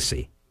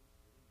jealousy.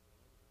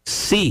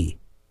 C,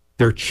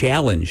 they're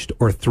challenged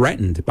or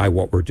threatened by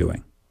what we're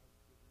doing.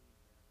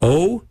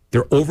 O,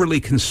 they're overly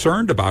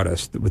concerned about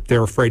us.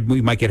 They're afraid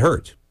we might get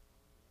hurt.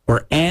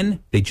 Or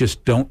N, they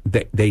just don't,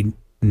 they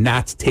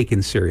not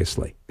taken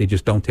seriously. They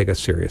just don't take us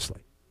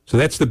seriously. So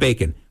that's the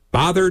bacon.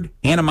 Bothered,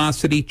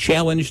 animosity,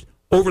 challenged,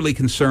 overly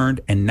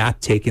concerned, and not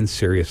taken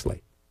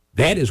seriously.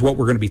 That is what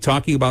we're going to be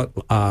talking about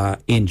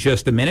in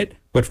just a minute.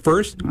 But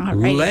first,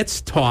 let's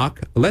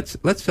talk. Let's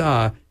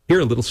hear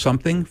a little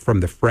something from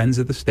the friends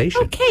of the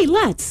station. Okay,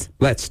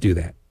 let's do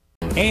that.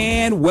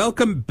 And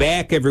welcome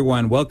back,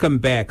 everyone. Welcome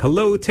back.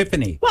 Hello,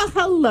 Tiffany. Well,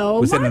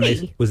 hello,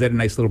 Marty. Was that a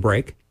nice little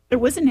break? It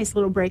was a nice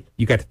little break.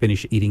 You got to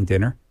finish eating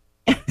dinner.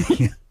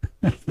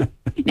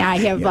 Now I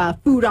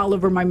have food all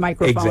over my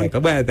microphone. Exactly.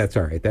 Well, that's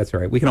all right. That's all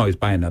right. We can always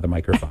buy another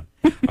microphone.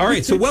 All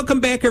right. So welcome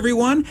back,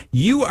 everyone.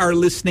 You are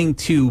listening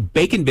to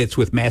Bacon Bits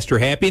with Master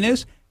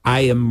Happiness.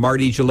 I am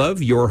Marty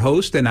Jalove, your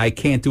host, and I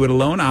can't do it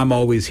alone. I'm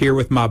always here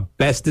with my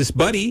bestest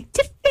buddy,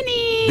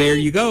 Tiffany. There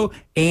you go.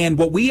 And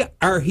what we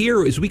are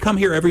here is we come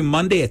here every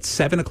Monday at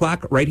 7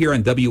 o'clock right here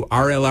on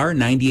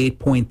WRLR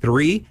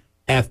 98.3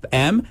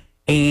 FM.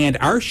 And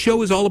our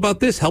show is all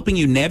about this, helping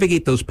you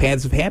navigate those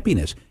paths of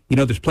happiness. You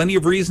know, there's plenty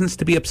of reasons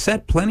to be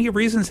upset, plenty of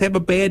reasons to have a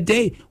bad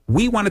day.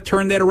 We want to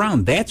turn that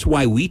around. That's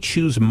why we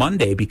choose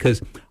Monday,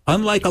 because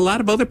unlike a lot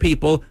of other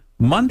people,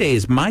 Monday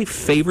is my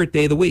favorite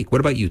day of the week.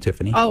 What about you,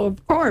 Tiffany? Oh,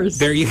 of course.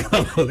 There you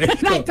go. There you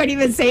go. I couldn't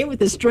even say it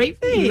with a straight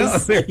face. No,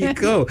 there you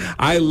go.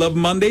 I love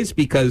Mondays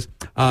because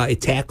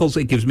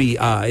it gives me,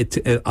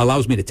 it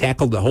allows me to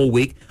tackle the whole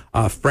week.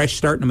 Fresh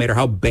start, no matter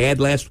how bad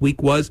last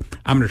week was.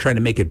 I'm going to try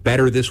to make it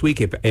better this week.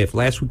 If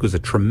last week was a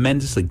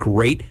tremendously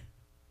great,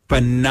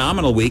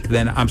 phenomenal week,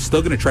 then I'm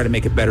still going to try to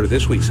make it better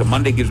this week. So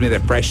Monday gives me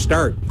that fresh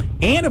start.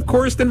 And, of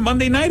course, then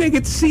Monday night I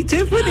get to see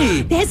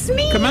Tiffany. That's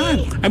me. Come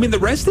on. I mean, the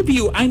rest of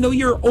you, I know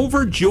you're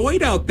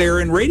overjoyed out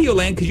there in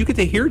Radioland because you get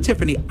to hear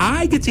Tiffany.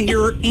 I get to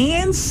hear her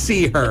and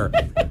see her.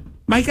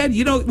 My God,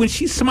 you know, when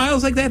she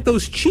smiles like that,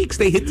 those cheeks,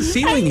 they hit the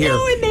ceiling here.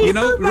 And they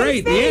hurt my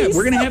right. face. Yeah,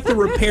 we're going to have to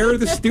repair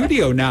the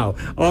studio now.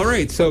 All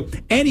right. So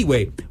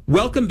anyway,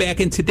 welcome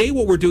back. And today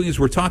what we're doing is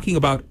we're talking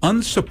about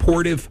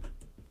unsupportive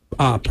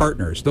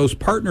partners, those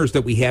partners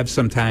that we have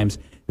sometimes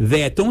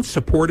that don't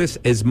support us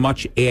as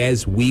much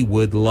as we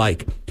would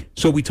like.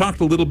 So we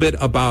talked a little bit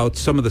about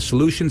some of the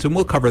solutions, and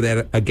we'll cover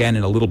that again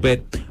in a little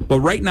bit.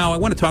 But right now, I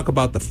want to talk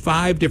about the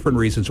 5 different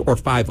reasons, or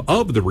 5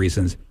 of the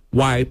reasons,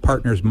 why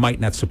partners might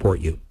not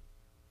support you.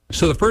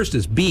 So the first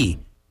is B,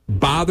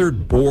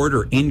 bothered, bored,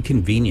 or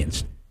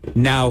inconvenienced.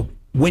 Now,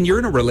 when you're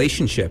in a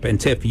relationship, and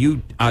Tiff,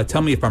 you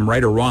tell me if I'm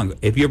right or wrong,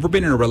 have you ever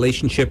been in a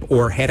relationship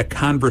or had a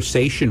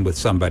conversation with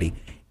somebody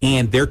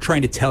and they're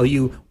trying to tell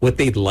you what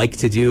they'd like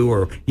to do,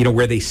 or, you know,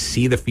 where they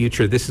see the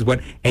future, this is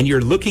what, and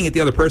you're looking at the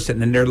other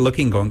person and they're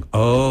looking going,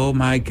 oh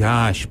my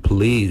gosh,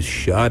 please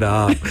shut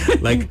up.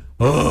 Like,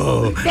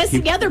 oh. That's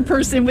the other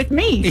person with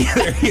me. Yeah,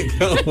 there you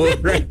go.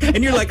 Right.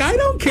 And you're like, I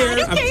don't care.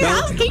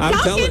 I'm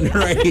telling,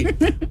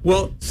 right.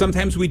 Well,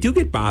 sometimes we do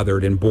get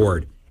bothered and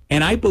bored.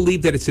 And I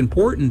believe that it's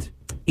important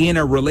in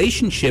a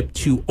relationship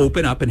to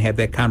open up and have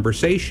that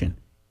conversation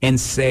and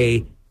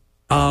say,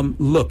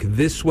 look,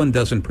 this one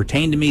doesn't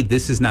pertain to me.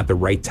 This is not the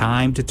right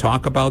time to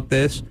talk about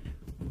this.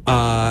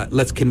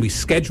 Can we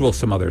schedule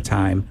some other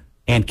time?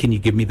 And can you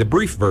give me the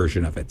brief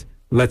version of it?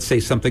 Let's say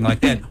something like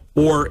that.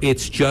 Or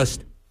it's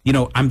just, you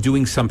know, I'm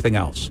doing something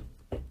else.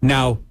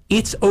 Now,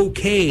 it's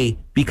okay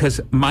because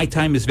my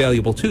time is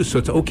valuable too. So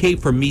it's okay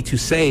for me to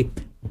say,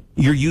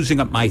 you're using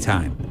up my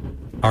time.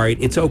 All right.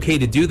 It's okay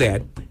to do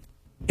that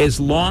as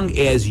long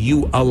as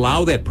you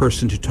allow that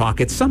person to talk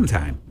at some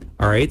time.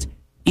 All right.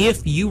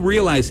 if you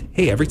realize,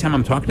 hey, every time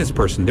I'm talking to this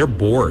person, they're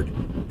bored.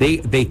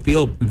 They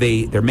feel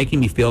they're making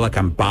me feel like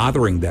I'm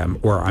bothering them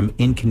or I'm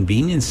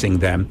inconveniencing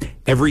them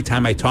every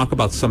time I talk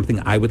about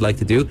something I would like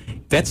to do.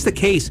 If that's the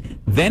case,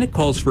 then it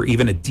calls for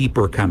even a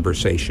deeper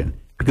conversation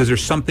because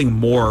there's something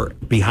more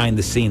behind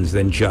the scenes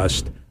than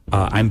just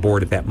I'm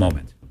bored at that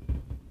moment.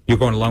 You're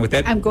going along with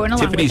that? I'm going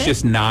along Tiffany's with it.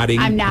 just nodding.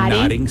 I'm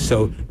nodding.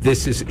 So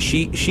this is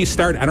she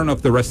started. I don't know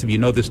if the rest of you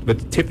know this,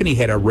 but Tiffany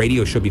had a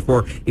radio show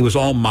before. It was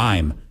all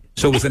mime.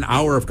 So it was an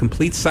hour of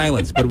complete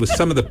silence, but it was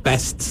some of the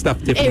best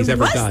stuff Tiffany's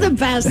ever done. It was the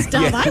best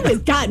stuff. I was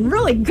gotten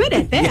really good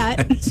at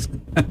that. Yes.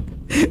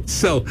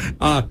 So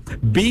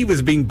B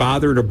was being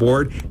bothered or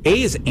bored.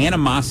 A is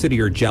animosity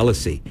or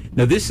jealousy.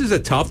 Now, this is a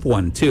tough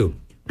one, too,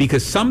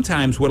 because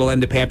sometimes what will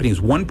end up happening is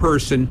one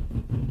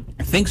person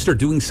thinks they're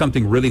doing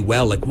something really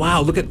well, like,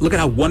 wow, look at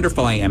how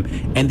wonderful I am.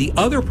 And the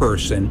other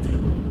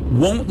person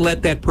won't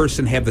let that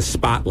person have the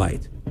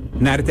spotlight.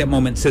 Not at that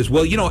moment says,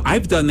 well,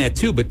 I've done that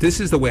too, but this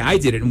is the way I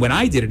did it. And when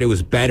I did it, it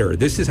was better.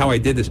 This is how I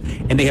did this.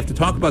 And they have to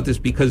talk about this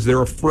because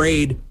they're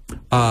afraid,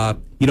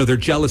 they're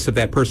jealous of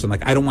that person.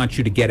 Like, I don't want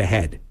you to get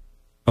ahead.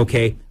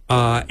 Okay.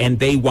 And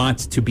they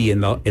want to be in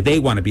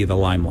the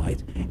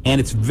limelight.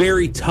 And it's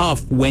very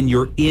tough when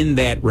you're in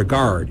that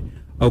regard.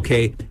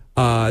 Okay.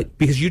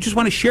 Because you just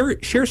want to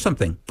share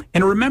something.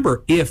 And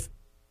remember, if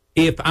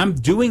I'm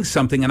doing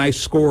something and I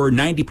score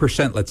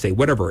 90%, let's say,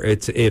 whatever,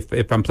 it's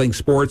if I'm playing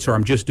sports or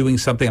I'm just doing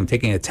something, I'm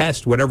taking a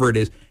test, whatever it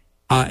is,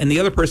 and the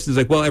other person is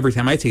like, well, every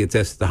time I take a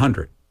test, it's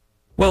 100.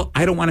 Well,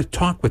 I don't want to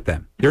talk with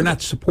them. They're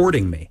not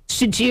supporting me.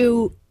 Should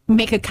you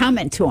make a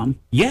comment to them?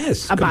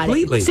 Yes, about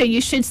completely. It? So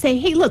you should say,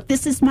 hey, look,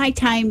 this is my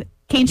time.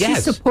 Can't you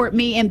support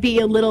me and be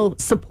a little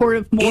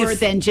supportive more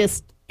than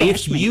just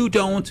bash me?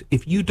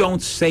 If you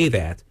don't say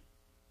that,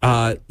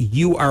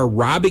 you are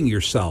robbing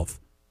yourself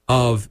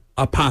of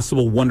a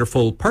possible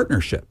wonderful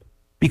partnership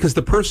because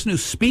the person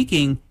who's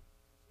speaking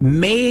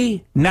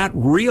may not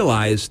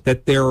realize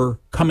that they're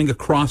coming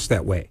across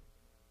that way.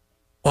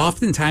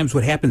 Oftentimes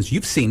what happens,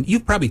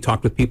 you've probably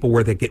talked with people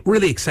where they get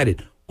really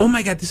excited. Oh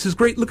my God, this is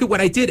great. Look at what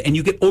I did. And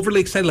you get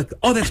overly excited like,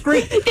 oh, that's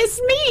great.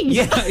 It's me.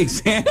 Yeah,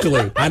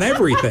 exactly. On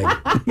everything.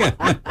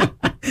 Yeah.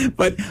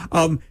 But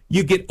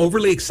you get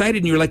overly excited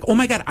and you're like, oh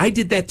my God, I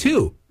did that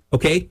too.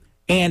 Okay.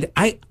 And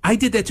I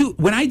did that too.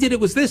 When I did it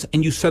was this.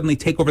 And you suddenly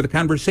take over the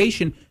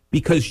conversation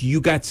because you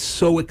got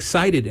so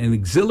excited and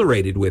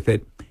exhilarated with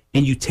it.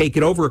 And you take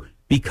it over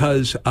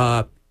because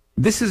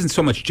this isn't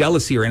so much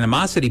jealousy or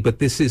animosity, but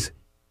this is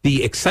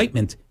the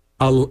excitement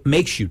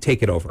makes you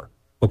take it over.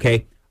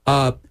 Okay.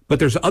 But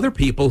there's other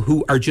people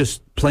who are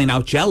just plain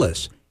out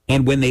jealous.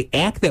 And when they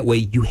act that way,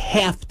 you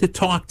have to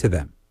talk to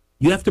them.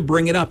 You have to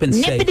bring it up and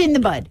say. Nip it in the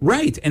bud.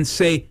 Right. And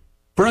say,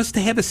 for us to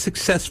have a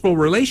successful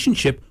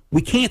relationship,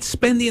 we can't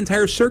spend the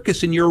entire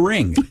circus in your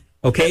ring.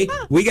 Okay?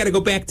 We got to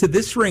go back to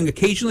this ring.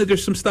 Occasionally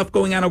there's some stuff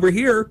going on over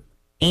here.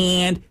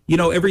 And,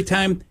 every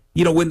time,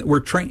 when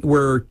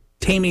we're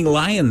taming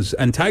lions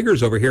and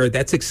tigers over here,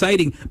 that's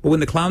exciting. But when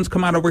the clowns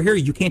come out over here,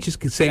 you can't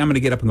just say, I'm going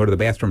to get up and go to the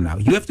bathroom now.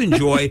 You have to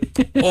enjoy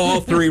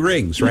all three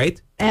rings,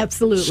 right?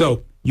 Absolutely.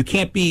 So you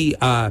can't be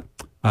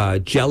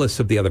jealous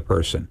of the other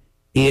person.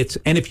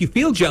 And if you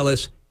feel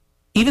jealous,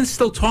 even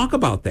still talk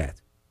about that.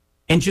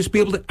 And just be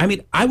able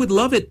to, I would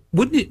love it.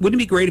 Wouldn't it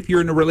be great if you're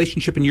in a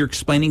relationship and you're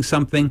explaining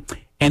something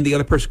and the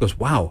other person goes,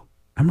 wow,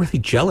 I'm really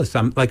jealous.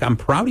 I'm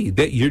proud of you.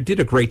 That you did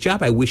a great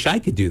job. I wish I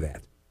could do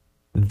that.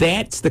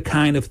 That's the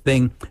kind of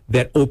thing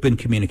that open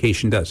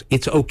communication does.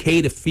 It's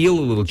okay to feel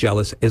a little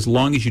jealous as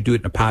long as you do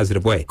it in a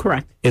positive way.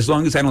 Correct. As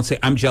long as I don't say,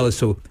 I'm jealous,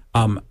 so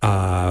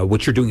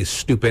what you're doing is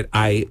stupid.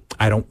 I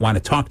don't want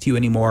to talk to you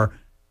anymore.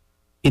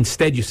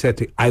 Instead, you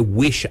said, I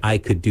wish I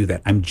could do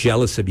that. I'm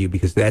jealous of you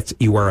because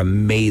you are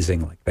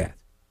amazing like that.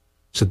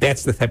 So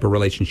that's the type of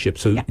relationship.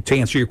 So to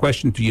answer your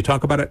question, do you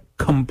talk about it?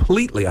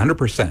 Completely,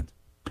 100%.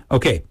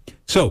 Okay,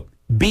 so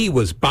B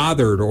was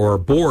bothered or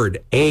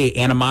bored. A,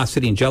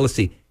 animosity and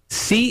jealousy.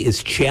 C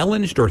is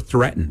challenged or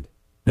threatened.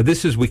 Now,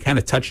 this is, we kind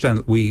of touched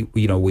on, we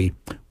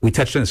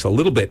touched on this a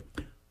little bit,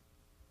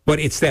 but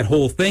it's that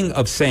whole thing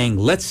of saying,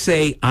 let's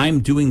say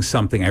I'm doing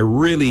something I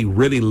really,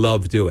 really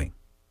love doing.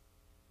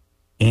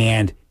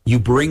 And you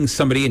bring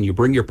somebody in, you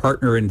bring your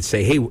partner in and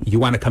say, hey, you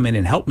want to come in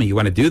and help me? You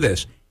want to do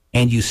this?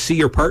 And you see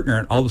your partner,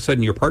 and all of a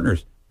sudden your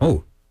partner's,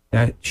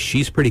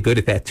 she's pretty good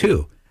at that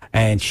too.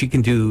 And she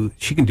can do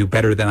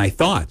better than I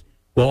thought.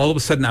 Well, all of a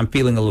sudden I'm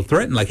feeling a little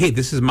threatened, like, hey,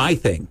 this is my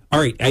thing. All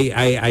right,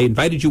 I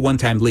invited you one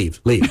time,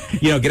 leave.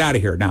 Get out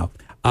of here now.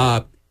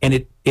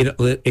 And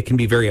it can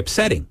be very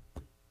upsetting.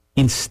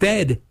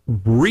 Instead,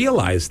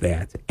 realize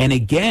that. And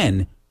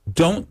again,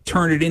 don't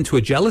turn it into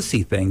a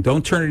jealousy thing.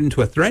 Don't turn it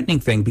into a threatening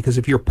thing, because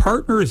if your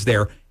partner is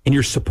there and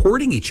you're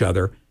supporting each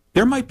other,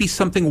 there might be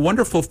something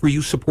wonderful for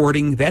you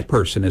supporting that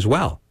person as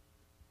well.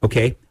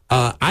 Okay?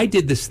 I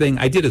did this thing.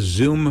 I did a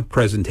Zoom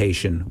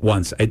presentation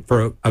once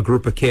for a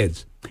group of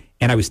kids,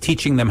 and I was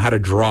teaching them how to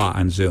draw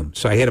on Zoom.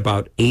 So I had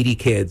about 80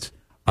 kids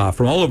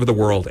from all over the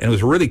world, and it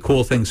was a really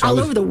cool thing. So all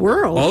over the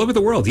world? All over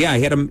the world, yeah. I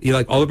had them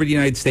all over the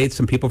United States,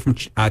 some people from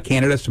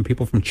Canada, some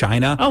people from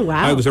China. Oh,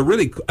 wow. It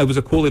was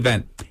a cool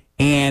event.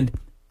 And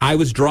I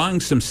was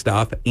drawing some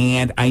stuff,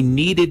 and I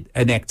needed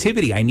an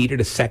activity. I needed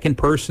a second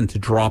person to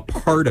draw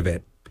part of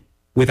it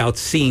without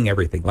seeing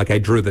everything. Like I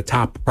drew the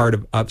top part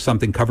of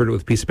something, covered it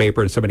with a piece of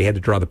paper, and somebody had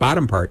to draw the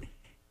bottom part.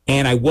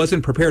 And I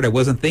wasn't prepared. I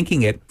wasn't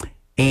thinking it.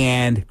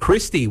 And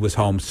Christy was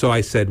home. So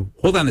I said,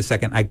 hold on a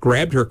second. I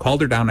grabbed her,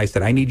 called her down. I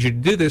said, I need you to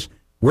do this.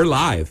 We're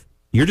live.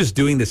 You're just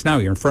doing this now.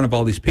 You're in front of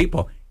all these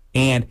people.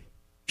 And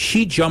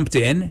she jumped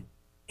in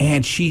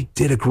and she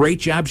did a great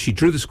job. She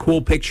drew this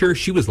cool picture.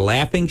 She was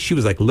laughing. She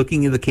was like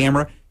looking at the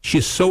camera.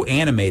 She's so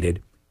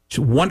animated.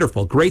 She's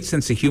wonderful. Great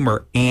sense of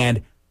humor.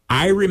 And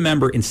I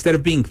remember instead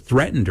of being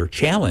threatened or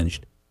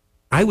challenged,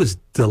 I was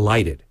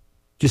delighted.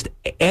 Just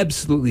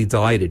absolutely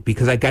delighted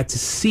because I got to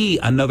see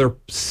another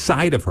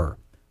side of her,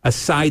 a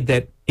side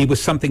that it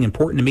was something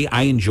important to me.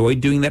 I enjoyed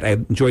doing that. I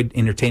enjoyed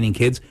entertaining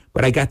kids,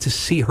 but I got to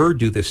see her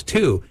do this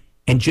too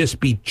and just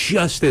be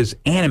just as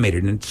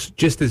animated and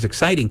just as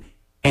exciting.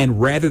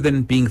 And rather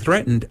than being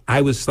threatened,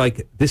 I was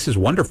like, this is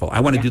wonderful.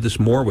 I want to do this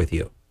more with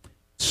you.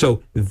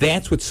 So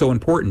that's what's so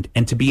important.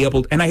 And to be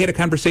able, and I had a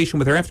conversation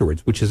with her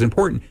afterwards, which is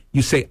important.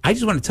 You say, I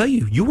just want to tell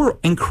you, you were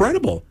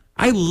incredible.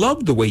 I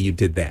loved the way you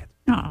did that.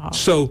 Aww.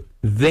 So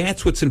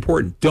that's what's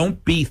important.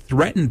 Don't be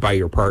threatened by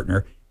your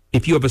partner.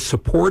 If you have a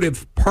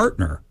supportive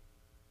partner,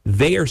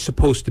 they are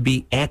supposed to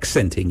be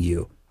accenting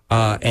you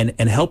and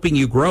helping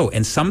you grow.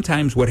 And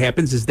sometimes what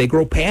happens is they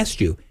grow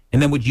past you.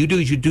 And then what you do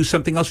is you do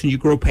something else and you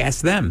grow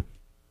past them.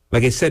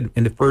 Like I said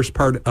in the first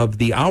part of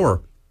the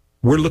hour,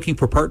 we're looking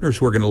for partners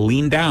who are going to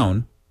lean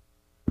down,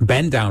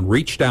 bend down,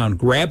 reach down,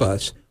 grab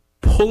us,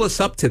 pull us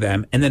up to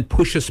them, and then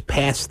push us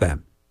past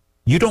them.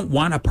 You don't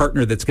want a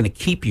partner that's going to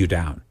keep you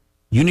down.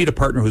 You need a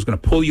partner who's going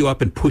to pull you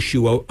up and push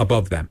you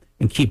above them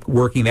and keep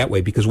working that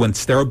way, because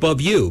once they're above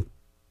you,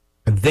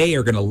 they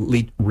are going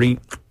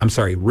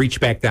to reach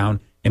back down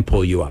and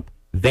pull you up.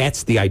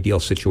 That's the ideal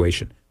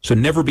situation. So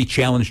never be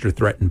challenged or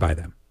threatened by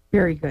them.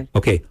 Very good.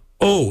 Okay.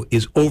 O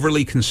is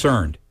overly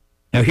concerned.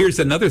 Now, here's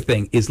another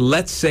thing is,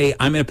 let's say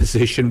I'm in a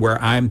position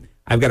where I've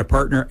got a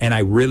partner and I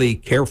really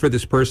care for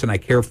this person. I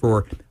care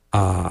for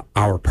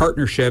our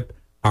partnership,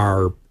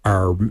 our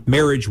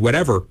marriage,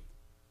 whatever.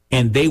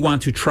 And they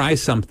want to try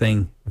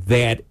something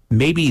that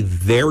maybe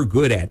they're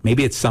good at.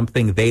 Maybe it's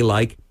something they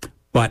like,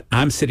 but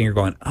I'm sitting here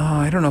going, oh,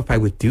 I don't know if I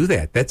would do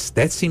that. That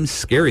seems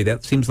scary.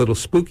 That seems a little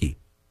spooky.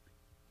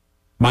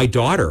 My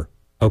daughter,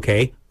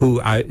 okay,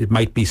 who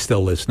might be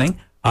still listening,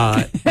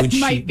 when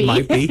might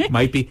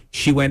be,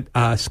 she went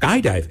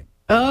skydiving.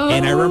 Oh.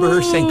 And I remember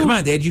her saying, come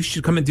on, Dad, you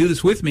should come and do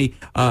this with me.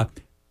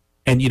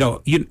 And,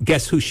 you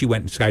guess who she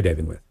went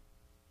skydiving with?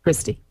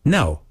 Christy.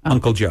 No,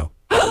 Uncle Joe.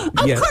 Of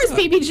course,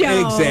 Baby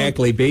Joe.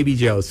 Exactly, Baby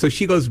Joe. So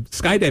she goes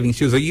skydiving.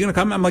 She was like, you going to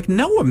come? I'm like,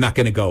 no, I'm not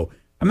going to go.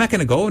 I'm not going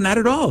to go, not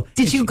at all.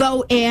 Did you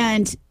go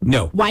and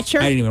watch her?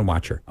 I didn't even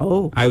watch her.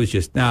 Oh. I was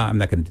just, no, I'm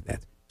not going to do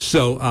that.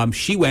 So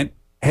she went,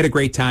 had a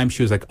great time.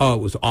 She was like, oh,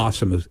 it was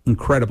awesome. It was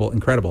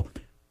incredible.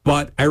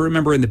 But I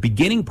remember in the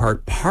beginning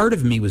part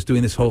of me was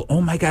doing this whole,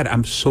 oh my God,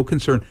 I'm so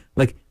concerned.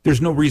 Like,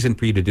 there's no reason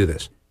for you to do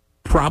this.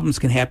 Problems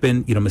can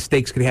happen,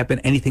 mistakes can happen,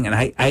 anything. And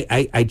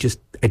I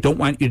don't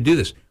want you to do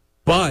this.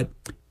 But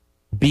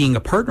being a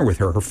partner with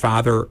her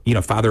father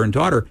and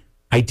daughter,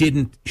 I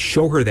didn't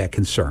show her that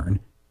concern.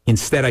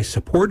 Instead, I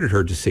supported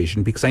her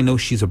decision because I know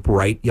she's a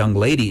bright young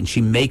lady and she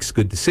makes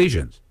good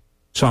decisions.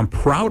 So I'm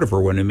proud of her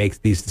when we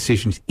make these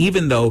decisions,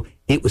 even though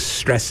it was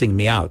stressing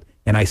me out.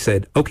 And I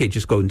said, okay,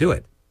 just go and do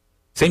it.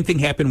 Same thing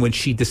happened when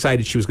she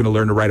decided she was going to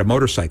learn to ride a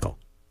motorcycle.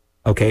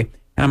 Okay.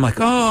 And I'm like,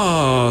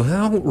 oh,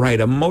 I don't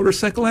ride a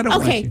motorcycle. I don't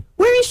want Okay. you.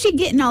 Where is she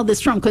getting all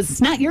this from? Because it's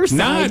not your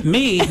side.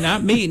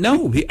 Not me.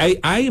 No, I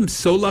am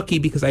so lucky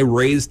because I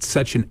raised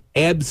such an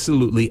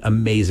absolutely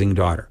amazing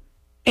daughter.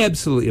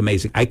 Absolutely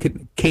amazing.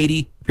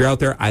 Katie, if you're out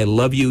there, I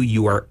love you.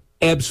 You are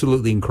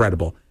absolutely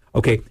incredible.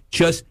 Okay.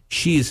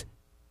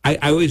 I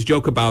always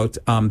joke about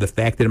the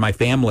fact that in my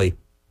family,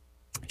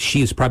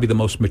 she is probably the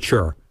most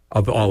mature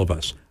of all of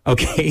us.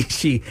 Okay,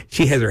 she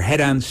has her head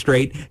on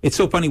straight. It's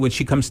so funny when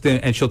she comes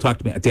to and she'll talk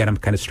to me, Dad, I'm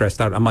kind of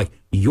stressed out. I'm like,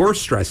 you're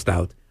stressed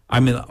out. I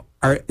mean,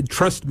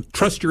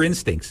 trust your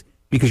instincts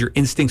because your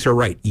instincts are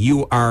right.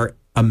 You are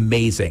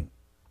amazing.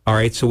 All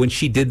right. So when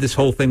she did this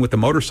whole thing with the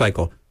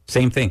motorcycle,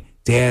 same thing.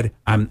 Dad,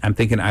 I'm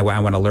thinking I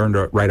want to learn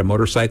to ride a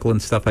motorcycle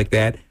and stuff like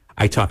that.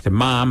 I talked to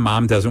Mom.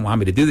 Mom doesn't want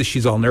me to do this.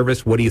 She's all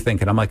nervous. What do you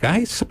think? And I'm like,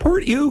 I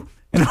support you.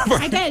 And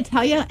I got to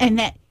tell you, and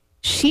that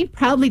she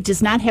probably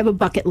does not have a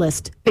bucket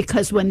list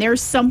because when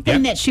there's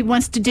something that she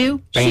wants to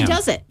do, she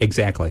does it.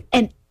 Exactly.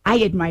 And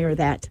I admire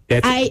that.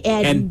 I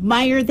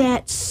admire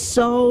that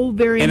so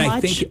very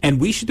much. And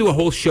we should do a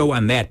whole show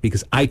on that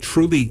because I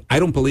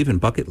don't believe in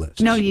bucket lists.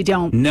 No, you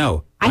don't.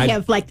 No. I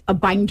have like a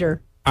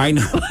binder. I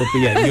know.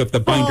 You have the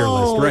binder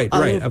list.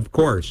 Right. Of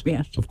course.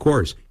 Yes. Of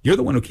course. You're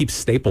the one who keeps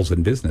Staples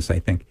in business, I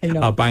think. I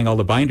know. Buying all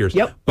the binders.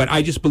 Yep. But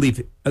I just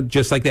believe,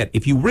 just like that,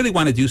 if you really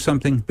want to do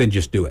something, then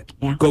just do it.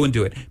 Yeah. Go and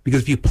do it.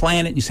 Because if you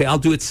plan it and you say, I'll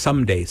do it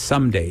someday.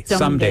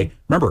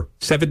 Remember,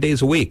 7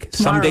 days a week.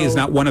 Someday is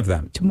not one of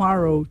them.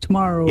 Tomorrow.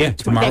 Yeah,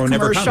 tomorrow that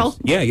never commercial?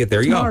 comes. Yeah,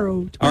 there you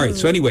Tomorrow. go. All right,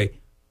 so anyway,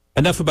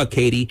 enough about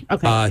Katie.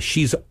 Okay.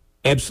 She's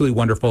absolutely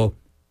wonderful.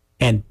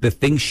 And the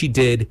things she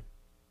did,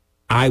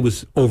 I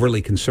was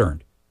overly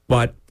concerned.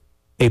 But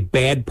a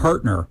bad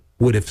partner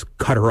would have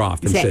cut her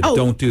off and said,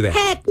 "Don't do that."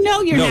 Heck,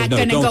 no, you're not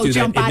going to go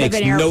jump out of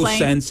an airplane. It makes no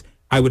sense.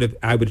 I would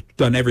have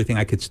done everything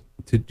I could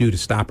to do to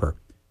stop her.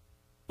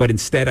 But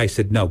instead, I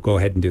said, "No, go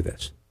ahead and do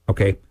this."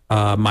 Okay.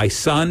 My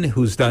son,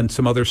 who's done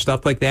some other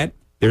stuff like that,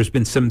 there's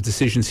been some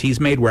decisions he's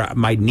made where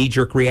my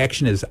knee-jerk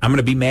reaction is, I'm going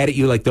to be mad at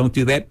you, like, don't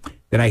do that.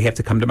 Then I have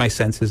to come to my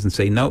senses and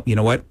say, no, you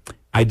know what?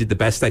 I did the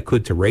best I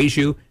could to raise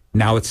you.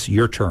 Now it's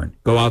your turn.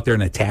 Go out there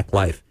and attack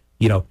life.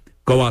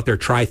 Go out there,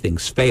 try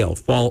things, fail,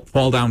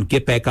 fall down,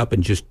 get back up,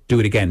 and just do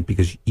it again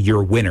because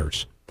you're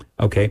winners.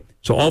 Okay?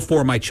 So all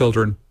 4 of my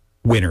children,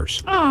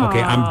 winners. Aww.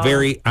 Okay?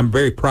 I'm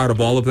very proud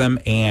of all of them,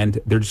 and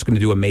they're just going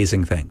to do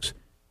amazing things.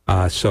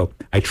 So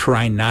I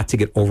try not to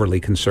get overly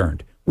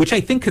concerned, which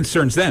I think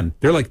concerns them.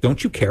 They're like,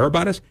 don't you care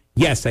about us?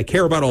 Yes, I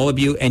care about all of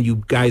you, and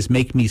you guys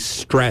make me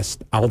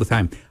stressed all the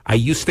time. I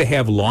used to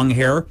have long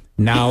hair.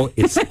 Now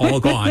it's all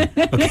gone.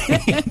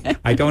 Okay?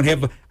 I don't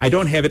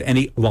have it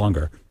any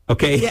longer.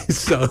 Okay? Yeah.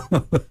 So,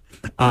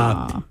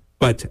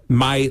 but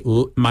my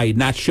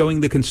not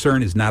showing the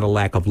concern is not a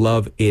lack of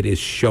love. It is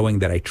showing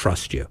that I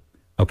trust you.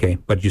 Okay?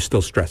 But you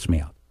still stress me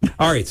out.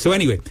 All right. So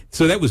anyway,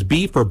 that was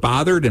B for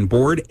bothered and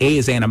bored. A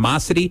is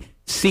animosity.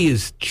 C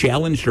is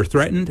challenged or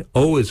threatened.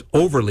 O is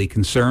overly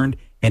concerned.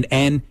 And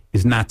N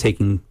is not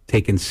taken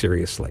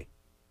seriously.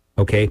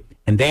 Okay?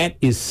 And that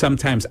is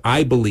sometimes,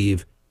 I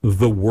believe,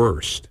 the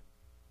worst.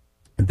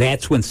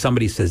 That's when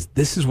somebody says,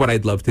 this is what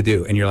I'd love to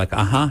do. And you're like,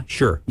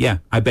 sure. Yeah,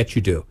 I bet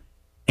you do.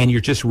 And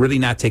you're just really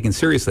not taken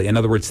seriously. In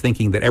other words,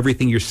 thinking that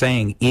everything you're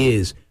saying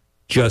is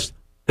just,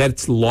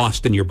 that's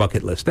lost in your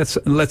bucket list.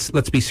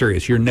 Let's be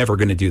serious. You're never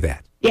going to do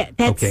that. Yeah,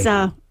 that's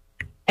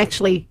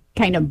actually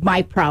kind of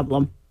my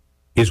problem.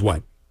 Is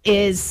what?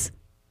 Is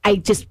I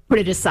just put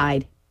it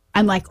aside.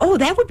 I'm like, oh,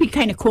 that would be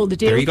kind of cool to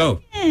do. There you go.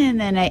 And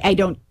then I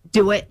don't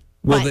do it.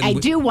 Well, but I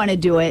do want to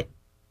do it.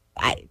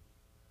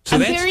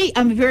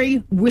 I'm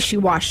very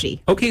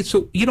wishy-washy. Okay,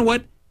 so you know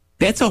what?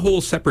 That's a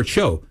whole separate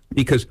show,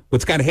 because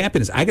what's got to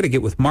happen is I got to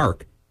get with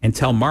Mark and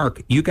tell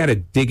Mark, you got to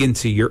dig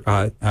into your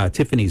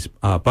Tiffany's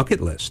bucket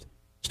list.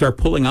 Start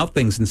pulling out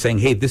things and saying,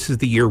 hey, this is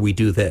the year we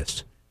do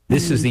this.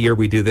 This is the year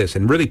we do this,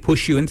 and really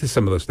push you into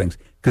some of those things,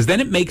 because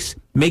then it makes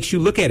you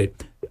look at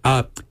it.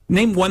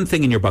 Name one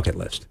thing in your bucket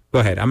list. Go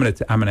ahead. I'm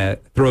gonna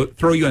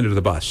throw you under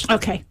the bus.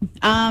 Okay.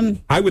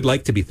 I would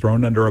like to be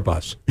thrown under a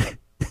bus.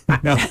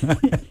 No.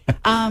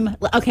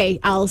 Okay.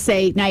 I'll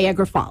say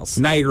Niagara Falls.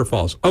 Niagara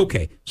Falls.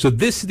 Okay. So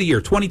this is the year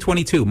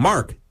 2022.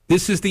 Mark,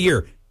 this is the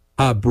year.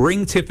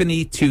 Bring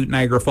Tiffany to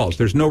Niagara Falls.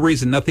 There's no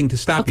reason, nothing to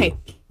stop you. Okay.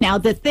 Now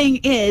the thing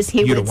is,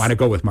 you don't want to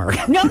go with Mark.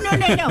 No.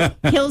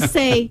 He'll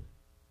say,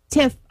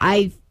 Tiff,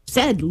 I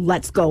said,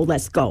 let's go.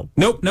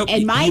 Nope.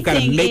 And my you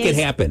got to make it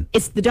happen.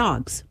 It's the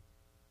dogs.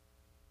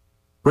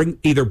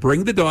 Either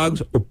bring the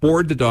dogs or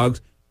board the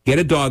dogs. Get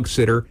a dog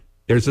sitter.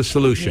 There's a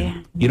solution.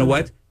 Yeah, you know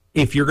what?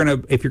 If you're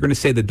gonna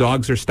say the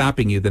dogs are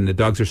stopping you, then the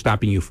dogs are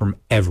stopping you from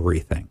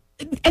everything.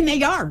 And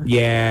they are.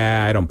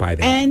 Yeah, I don't buy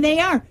that. And they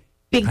are.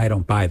 I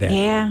don't buy that.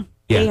 Yeah.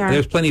 They are.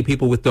 There's plenty of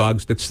people with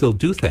dogs that still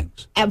do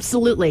things.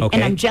 Absolutely. Okay.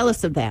 And I'm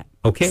jealous of that.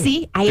 Okay.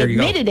 See, I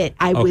admitted it.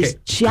 I was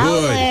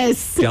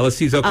jealous. Good.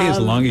 Jealousy's okay as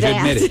long as you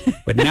admit it.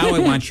 But now I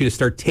want you to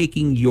start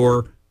taking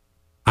your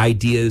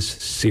ideas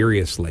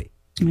seriously.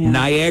 Yeah.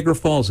 Niagara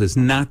Falls is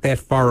not that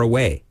far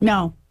away.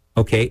 No.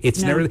 Okay.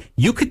 It's never.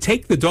 You could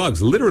take the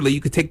dogs. Literally,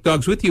 you could take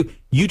dogs with you.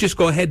 You just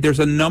go ahead.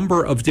 There's a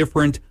number of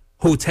different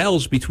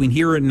hotels between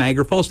here and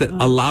Niagara Falls that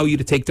allow you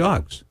to take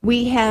dogs.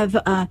 We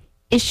have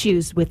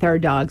issues with our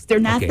dogs. They're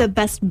not the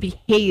best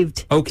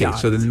behaved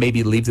dogs. So then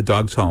maybe leave the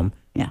dogs home.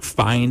 Yeah.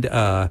 Find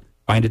a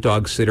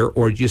dog sitter,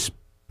 or just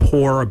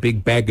pour a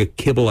big bag of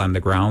kibble on the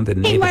ground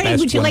and hey, Marty,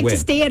 would you like win. To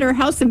stay at our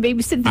house and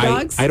babysit the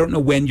dogs? I don't know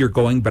when you're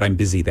going, but I'm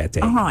busy that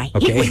day. Oh, I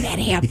hate when that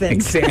happens.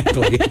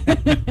 Exactly.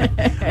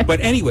 But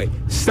anyway,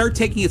 start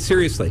taking it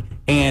seriously.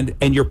 And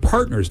your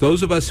partners,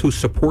 those of us who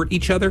support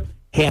each other,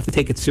 have to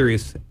take it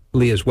seriously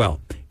as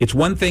well. It's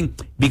one thing,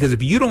 because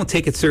if you don't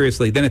take it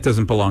seriously, then it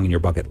doesn't belong in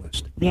your bucket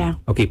list. Yeah.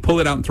 Okay, pull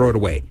it out and throw it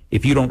away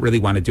if you don't really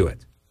want to do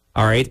it.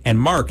 All right. And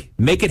Mark,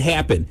 make it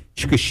happen,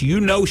 because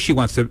she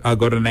wants to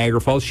go to Niagara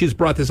Falls. She's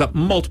brought this up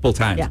multiple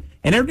times. Yeah.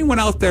 And anyone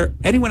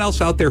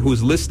else out there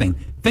who's listening,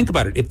 think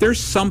about it. If there's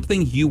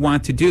something you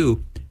want to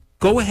do,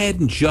 go ahead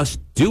and just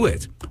do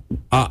it.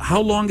 How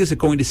long is it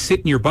going to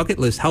sit in your bucket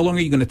list? How long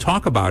are you going to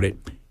talk about it?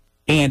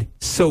 And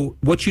so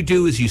what you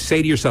do is you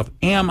say to yourself,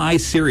 am I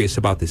serious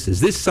about this?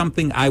 Is this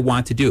something I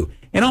want to do?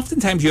 And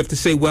oftentimes you have to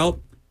say, well,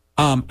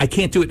 I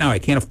can't do it now. I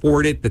can't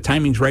afford it. The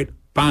timing's right.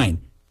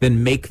 Fine.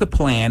 Then make the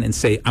plan and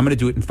say, I'm going to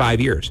do it in 5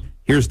 years.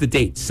 Here's the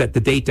date. Set the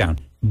date down.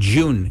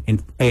 June in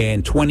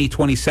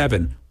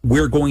 2027,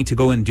 we're going to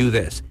go and do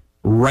this.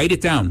 Write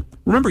it down.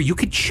 Remember, you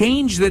could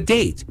change the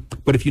date,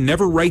 but if you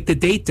never write the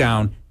date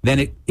down, then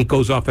it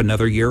goes off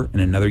another year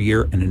and another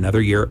year and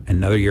another year and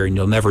another year, and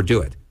you'll never do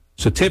it.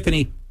 So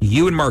Tiffany,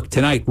 you and Mark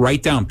tonight,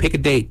 write down, pick a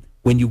date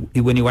when you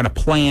want to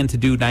plan to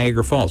do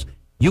Niagara Falls.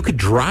 You could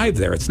drive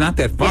there. It's not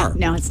that far.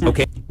 Yeah, no, it's not.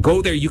 Okay,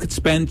 go there. You could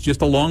spend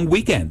just a long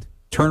weekend.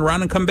 Turn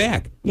around and come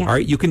back. Yeah. All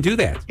right, you can do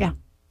that. Yeah.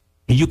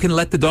 You can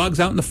let the dogs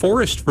out in the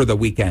forest for the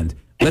weekend.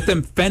 Let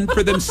them fend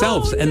for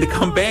themselves, and to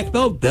come back,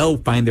 they'll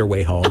find their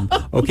way home.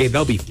 Okay,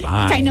 they'll be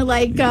fine. Kind of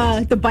like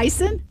the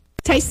bison,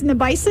 Tyson the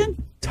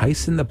bison.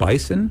 Tyson the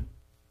bison?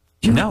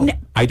 No,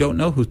 I don't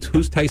know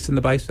who's Tyson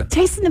the bison.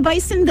 Tyson the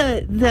bison,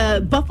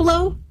 the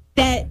buffalo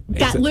that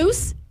got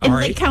loose in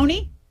Lake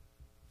County.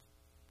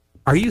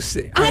 Are you?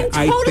 I'm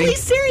totally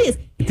serious.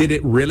 Did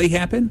it really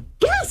happen?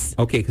 Yes.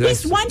 Okay,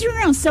 he's wandering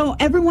around. So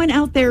everyone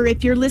out there,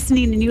 if you're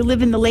listening and you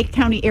live in the Lake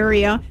County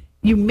area,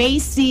 you may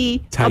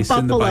see Tyson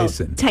a buffalo, the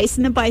bison.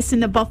 Tyson the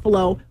bison, the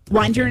buffalo,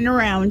 wandering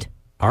around.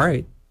 All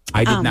right,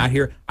 I did not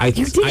hear.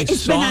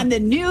 It's been on the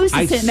news.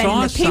 I It's been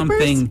saw in the papers.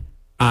 something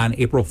on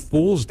April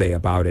Fool's Day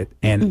about it,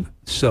 and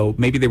so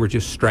maybe they were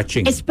just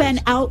stretching. It's been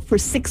out for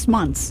 6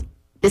 months.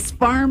 This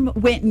farm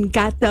went and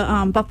got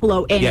the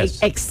buffalo and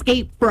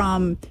escaped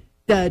from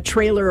the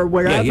trailer or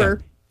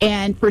wherever.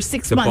 And for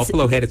 6 months, the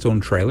buffalo had its own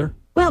trailer.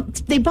 Well,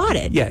 they bought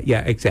it.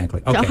 Yeah,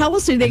 exactly. Okay. So how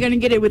else are they going to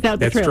get it without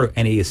the trailer? That's true.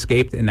 And he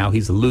escaped, and now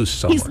he's loose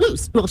somewhere. He's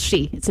loose. Well,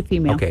 it's a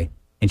female. Okay,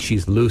 and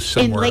she's loose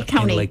somewhere in Lake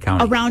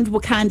County, around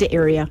Wakanda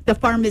area. The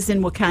farm is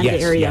in Wakanda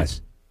area.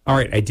 Yes. All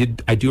right.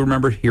 I do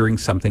remember hearing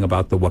something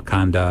about the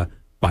Wakanda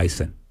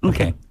bison.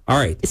 Okay. All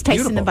right. It's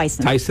Tyson the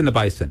bison. Tyson the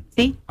bison.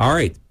 See? All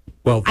right.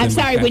 Well, I'm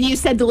sorry. When you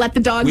said to let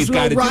the dogs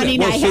go running,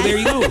 well, so there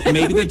you go.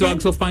 Maybe the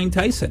dogs will find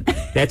Tyson.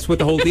 That's what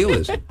the whole deal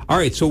is. All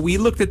right. So we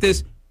looked at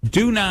this.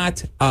 Do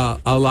not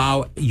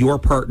allow your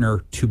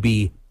partner to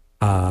be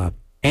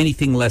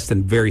anything less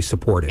than very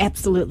supportive.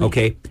 Absolutely.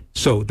 Okay.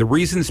 So the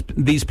reasons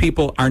these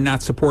people are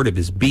not supportive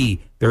is B,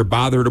 they're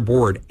bothered or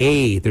bored.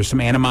 A, there's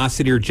some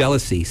animosity or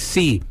jealousy.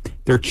 C,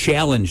 they're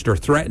challenged or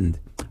threatened.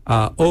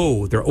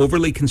 O, they're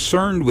overly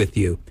concerned with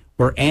you.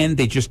 Or N,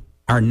 they just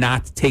are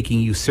not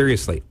taking you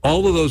seriously.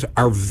 All of those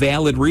are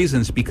valid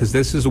reasons because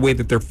this is the way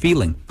that they're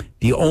feeling.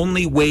 The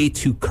only way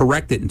to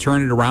correct it and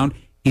turn it around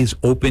is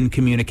open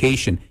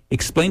communication.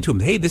 Explain to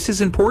them, hey, this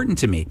is important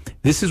to me.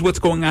 This is what's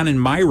going on in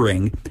my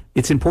ring.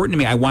 It's important to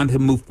me. I want to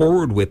move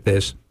forward with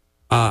this.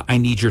 I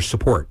need your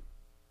support.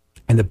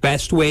 And the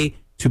best way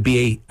to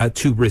be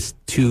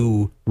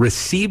to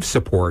receive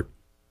support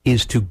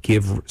is to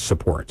give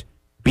support.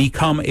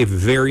 Become a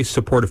very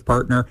supportive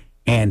partner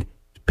and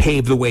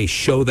pave the way.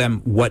 Show them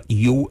what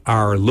you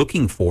are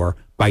looking for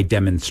by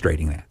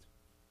demonstrating that.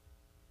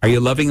 Are you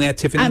loving that,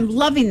 Tiffany? I'm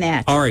loving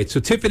that. All right. So,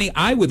 Tiffany,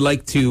 I would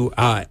like to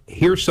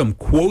hear some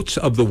quotes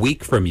of the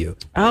week from you.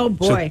 Oh,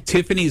 boy. So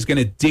Tiffany's going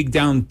to dig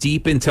down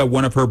deep into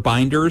one of her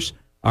binders.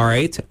 All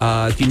right.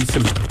 Do you need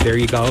some? There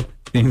you go.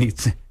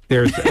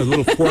 There's a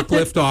little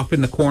forklift off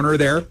in the corner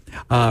there,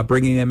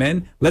 bringing them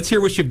in. Let's hear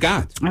what you've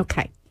got.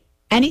 Okay.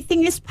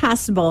 Anything is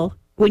possible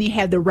when you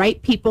have the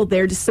right people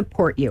there to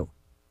support you.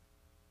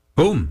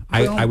 Boom.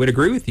 I would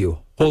agree with you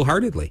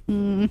wholeheartedly.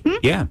 Mm-hmm.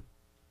 Yeah.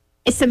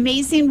 It's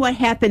amazing what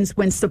happens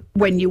sorry,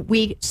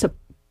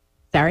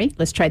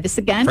 let's try this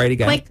again. Try it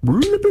again.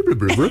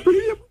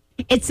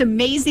 It's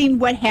amazing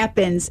what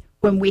happens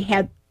when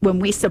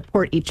we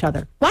support each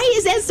other. Why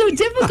is that so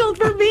difficult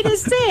for me to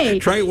say?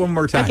 Try it one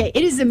more time. Okay,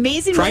 it is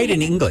amazing. Try it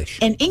in English.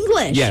 In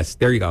English. Yes,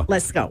 there you go.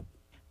 Let's go.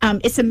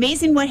 It's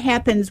amazing what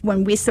happens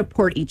when we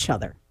support each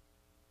other.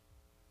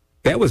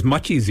 That was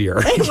much easier.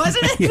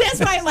 Wasn't it? That's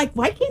why I'm like,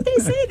 why can't they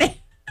say that?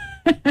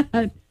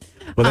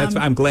 Well,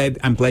 I'm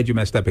glad you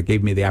messed up. It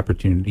gave me the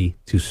opportunity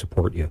to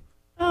support you.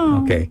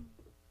 Oh. Okay.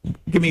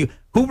 Give me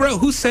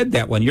who said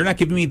that one? You're not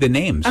giving me the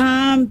names.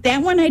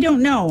 That one I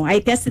don't know. I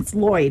guess it's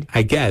Lloyd.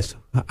 I guess.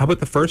 How about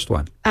the first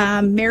one?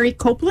 Mary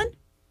Copeland.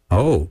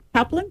 Oh.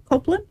 Copeland.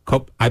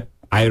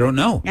 I don't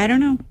know. I don't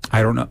know.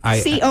 Copeland.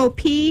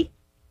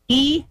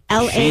 She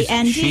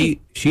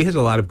has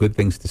a lot of good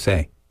things to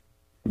say.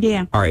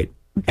 Yeah. All right.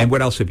 And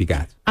what else have you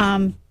got?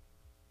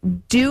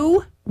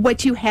 Do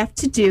what you have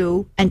to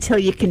do until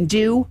you can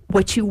do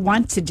what you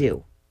want to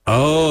do.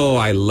 Oh,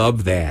 I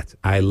love that.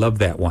 I love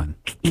that one.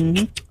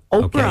 Mm-hmm.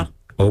 Oprah.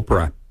 Okay.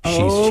 Oprah.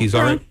 She's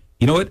all right.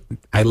 You know what?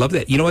 I love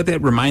that. You know what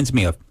that reminds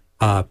me of?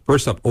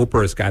 First off,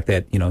 Oprah's got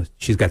that,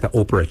 she's got the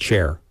Oprah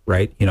chair,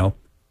 right?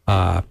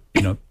 Because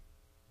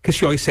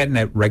she always sat in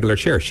that regular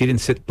chair. She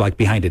didn't sit like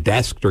behind a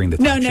desk during the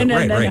talk show.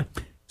 No.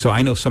 So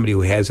I know somebody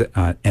who has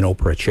an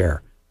Oprah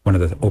chair, one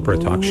of the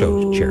Oprah talk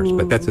show chairs,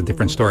 but that's a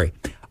different story.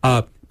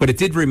 But it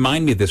did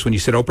remind me of this. When you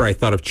said Oprah, I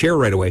thought of chair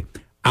right away.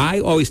 I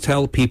always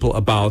tell people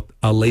about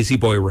a Lazy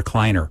Boy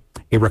recliner,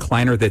 a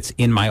recliner that's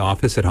in my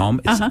office at home.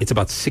 It's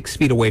about 6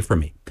 feet away from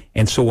me.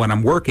 And so when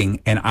I'm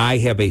working and I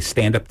have a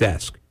stand-up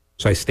desk,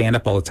 so I stand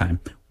up all the time,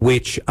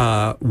 which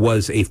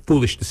was a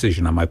foolish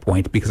decision on my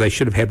point because I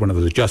should have had one of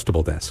those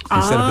adjustable desks.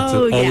 Instead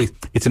of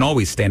it's an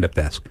always stand-up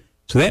desk.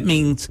 So that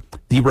means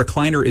the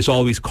recliner is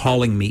always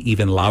calling me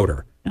even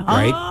louder,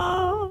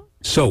 right?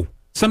 So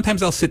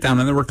sometimes I'll sit down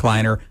in the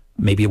recliner,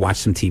 maybe watch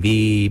some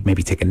TV,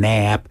 maybe take a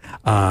nap,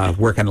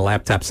 work on a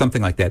laptop,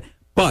 something like that.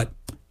 But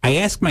I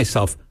ask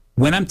myself,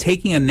 when I'm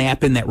taking a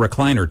nap in that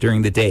recliner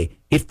during the day,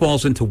 it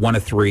falls into one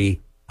of three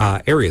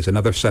areas,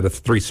 another set of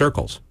three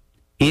circles.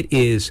 It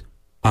is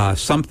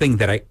something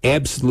that I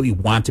absolutely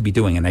want to be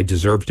doing and I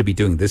deserve to be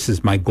doing. This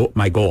is my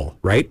goal,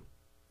 right?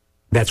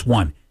 That's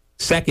one.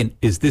 Second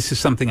is this is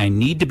something I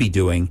need to be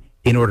doing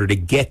in order to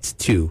get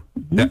to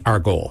our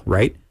goal,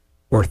 right?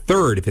 Or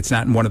third, if it's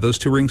not in one of those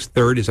two rings,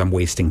 third is I'm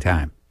wasting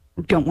time.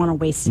 Don't want to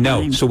waste time.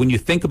 No. So when you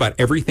think about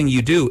everything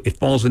you do, it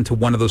falls into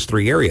one of those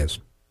three areas.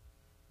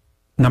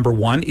 Number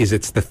one is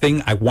it's the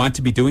thing I want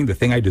to be doing, the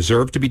thing I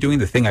deserve to be doing,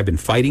 the thing I've been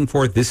fighting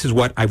for. This is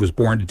what I was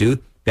born to do.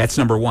 That's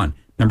number one.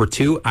 Number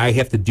two, I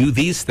have to do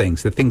these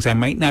things, the things I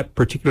might not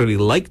particularly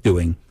like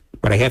doing,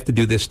 but I have to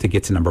do this to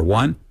get to number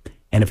one.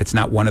 And if it's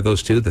not one of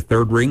those two, the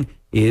third ring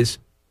is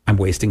I'm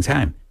wasting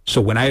time.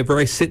 So whenever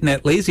I sit in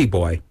that lazy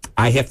boy,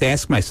 I have to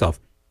ask myself,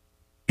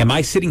 am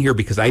I sitting here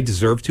because I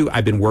deserve to?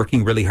 I've been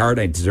working really hard.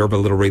 I deserve a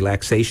little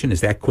relaxation.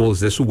 Is that cool? Is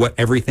this what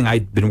everything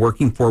I've been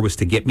working for was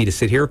to get me to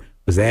sit here?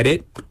 Was that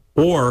it?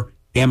 Or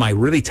am I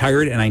really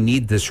tired and I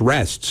need this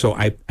rest? So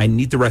I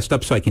need to rest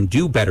up so I can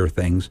do better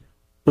things.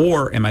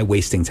 Or am I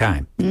wasting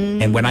time?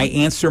 And when I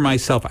answer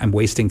myself, I'm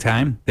wasting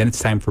time, then it's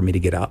time for me to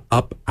get up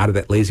out of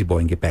that lazy boy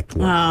and get back to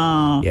work.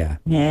 Oh, yeah.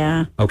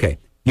 Yeah. Okay.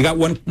 You got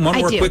one more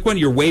quick one?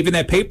 You're waving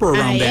that paper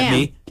around at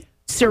me.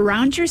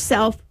 Surround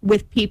yourself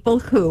with people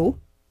who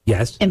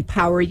Yes.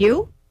 empower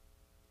you,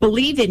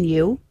 believe in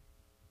you,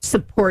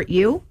 support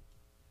you,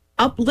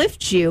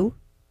 uplift you,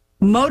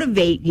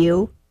 motivate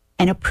you,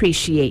 and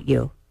appreciate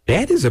you.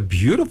 That is a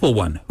beautiful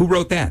one. Who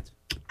wrote that?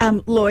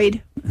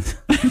 Lloyd.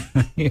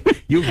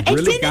 You've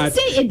really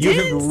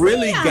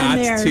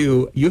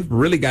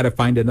got to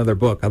find another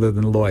book other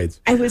than Lloyd's.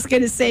 I was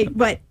going to say,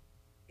 but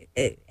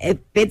if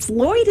it's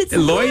Lloyd, it's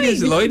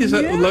Lloyd is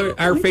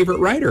our favorite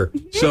writer.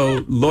 Yeah.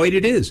 So Lloyd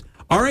it is.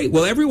 All right.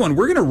 Well, everyone,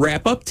 we're going to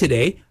wrap up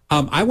today.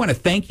 I want to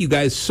thank you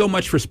guys so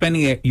much for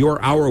spending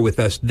your hour with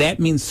us. That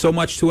means so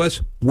much to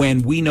us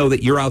when we know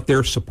that you're out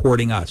there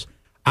supporting us.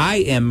 I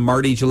am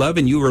Marty Jalove,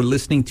 and you are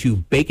listening to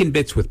Bacon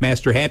Bits with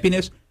Master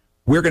Happiness.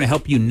 We're going to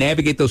help you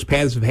navigate those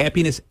paths of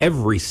happiness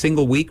every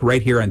single week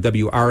right here on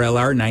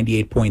WRLR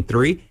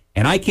 98.3.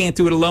 And I can't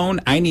do it alone.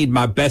 I need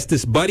my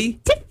bestest buddy,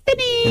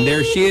 Tiffany. And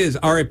there she is.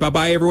 All right,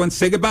 bye-bye, everyone.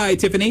 Say goodbye,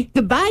 Tiffany.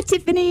 Goodbye,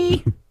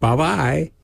 Tiffany. Bye-bye.